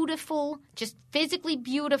beautiful, just physically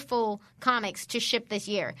beautiful comics to ship this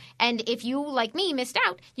year. And if you, like me, missed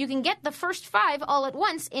out, you can get the first 5 all at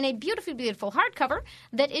once in a beautiful, beautiful hardcover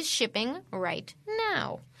that is shipping right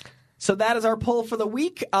now. So that is our poll for the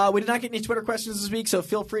week. We did not get any Twitter questions this week, so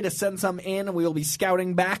feel free to send some in. We will be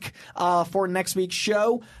scouting back for next week's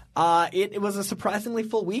show. It was a surprisingly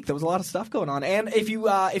full week. There was a lot of stuff going on. And if you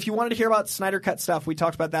wanted to hear about Snyder Cut stuff, we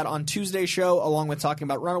talked about that on Tuesday's show, along with talking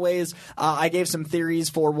about Runaways. I gave some theories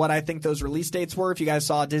for what I think those release dates were. If you guys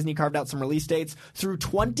saw, Disney carved out some release dates through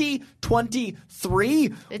 2023.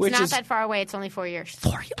 It's which not is that far away. It's only 4 years.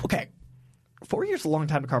 4 years. Okay. 4 years is a long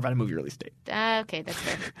time to carve out a movie release date. Okay, that's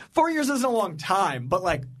fair. 4 years isn't a long time, but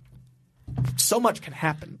like so much can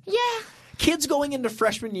happen. Yeah. Kids going into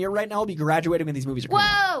freshman year right now will be graduating when these movies are coming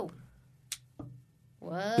out.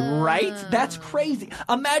 Whoa. Right? That's crazy.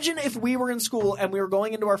 Imagine if we were in school and we were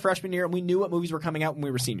going into our freshman year and we knew what movies were coming out when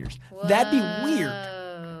we were seniors. That'd be weird.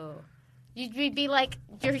 You'd be like,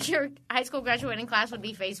 your high school graduating class would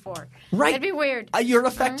be Phase 4. Right. That'd be weird. You're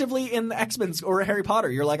effectively in the X-Men or Harry Potter.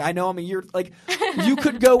 You're like, I know I'm a year. Like, you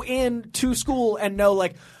could go into school and know,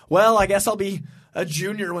 like, well, I guess I'll be a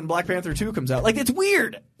junior when Black Panther 2 comes out. Like, it's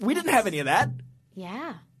weird. We didn't have any of that.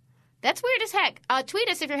 Yeah. That's weird as heck. Tweet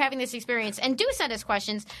us if you're having this experience, and do send us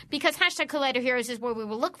questions, because hashtag Collider Heroes is where we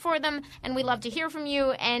will look for them, and we love to hear from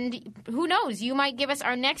you, and who knows, you might give us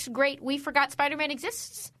our next great We Forgot Spider-Man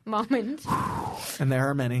Exists moment. And there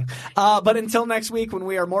are many. But until next week, when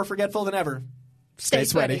we are more forgetful than ever, stay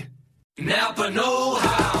sweaty. Napa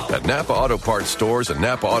know-how. At Napa Auto Parts stores and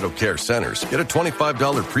Napa Auto Care centers, get a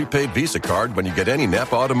 $25 prepaid Visa card when you get any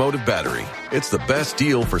Napa automotive battery. It's the best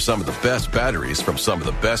deal for some of the best batteries from some of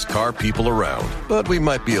the best car people around. But we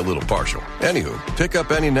might be a little partial. Anywho, pick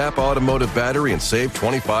up any Napa automotive battery and save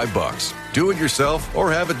 $25. Do it yourself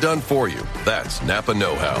or have it done for you. That's Napa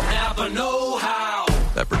know-how. Napa know-how.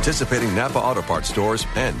 At participating Napa Auto Parts stores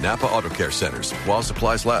and Napa Auto Care centers while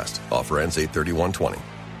supplies last. Offer ends 8/31/20.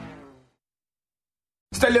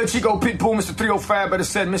 It's that little Chico Pitbull, Mr. 305, better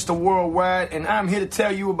said Mr. Worldwide, and I'm here to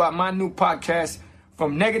tell you about my new podcast,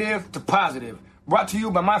 From Negative to Positive, brought to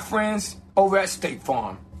you by my friends over at State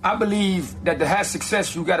Farm. I believe that to have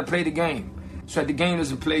success, you got to play the game, so that the game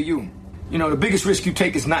doesn't play you. You know, the biggest risk you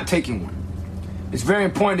take is not taking one. It's very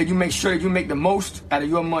important that you make sure that you make the most out of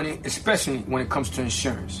your money, especially when it comes to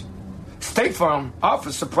insurance. State Farm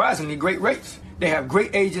offers surprisingly great rates. They have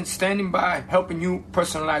great agents standing by helping you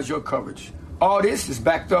personalize your coverage. All this is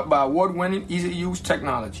backed up by award-winning, easy-to-use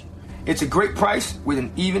technology. It's a great price with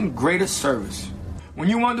an even greater service. When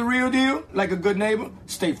you want the real deal, like a good neighbor,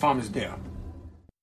 State Farm is there.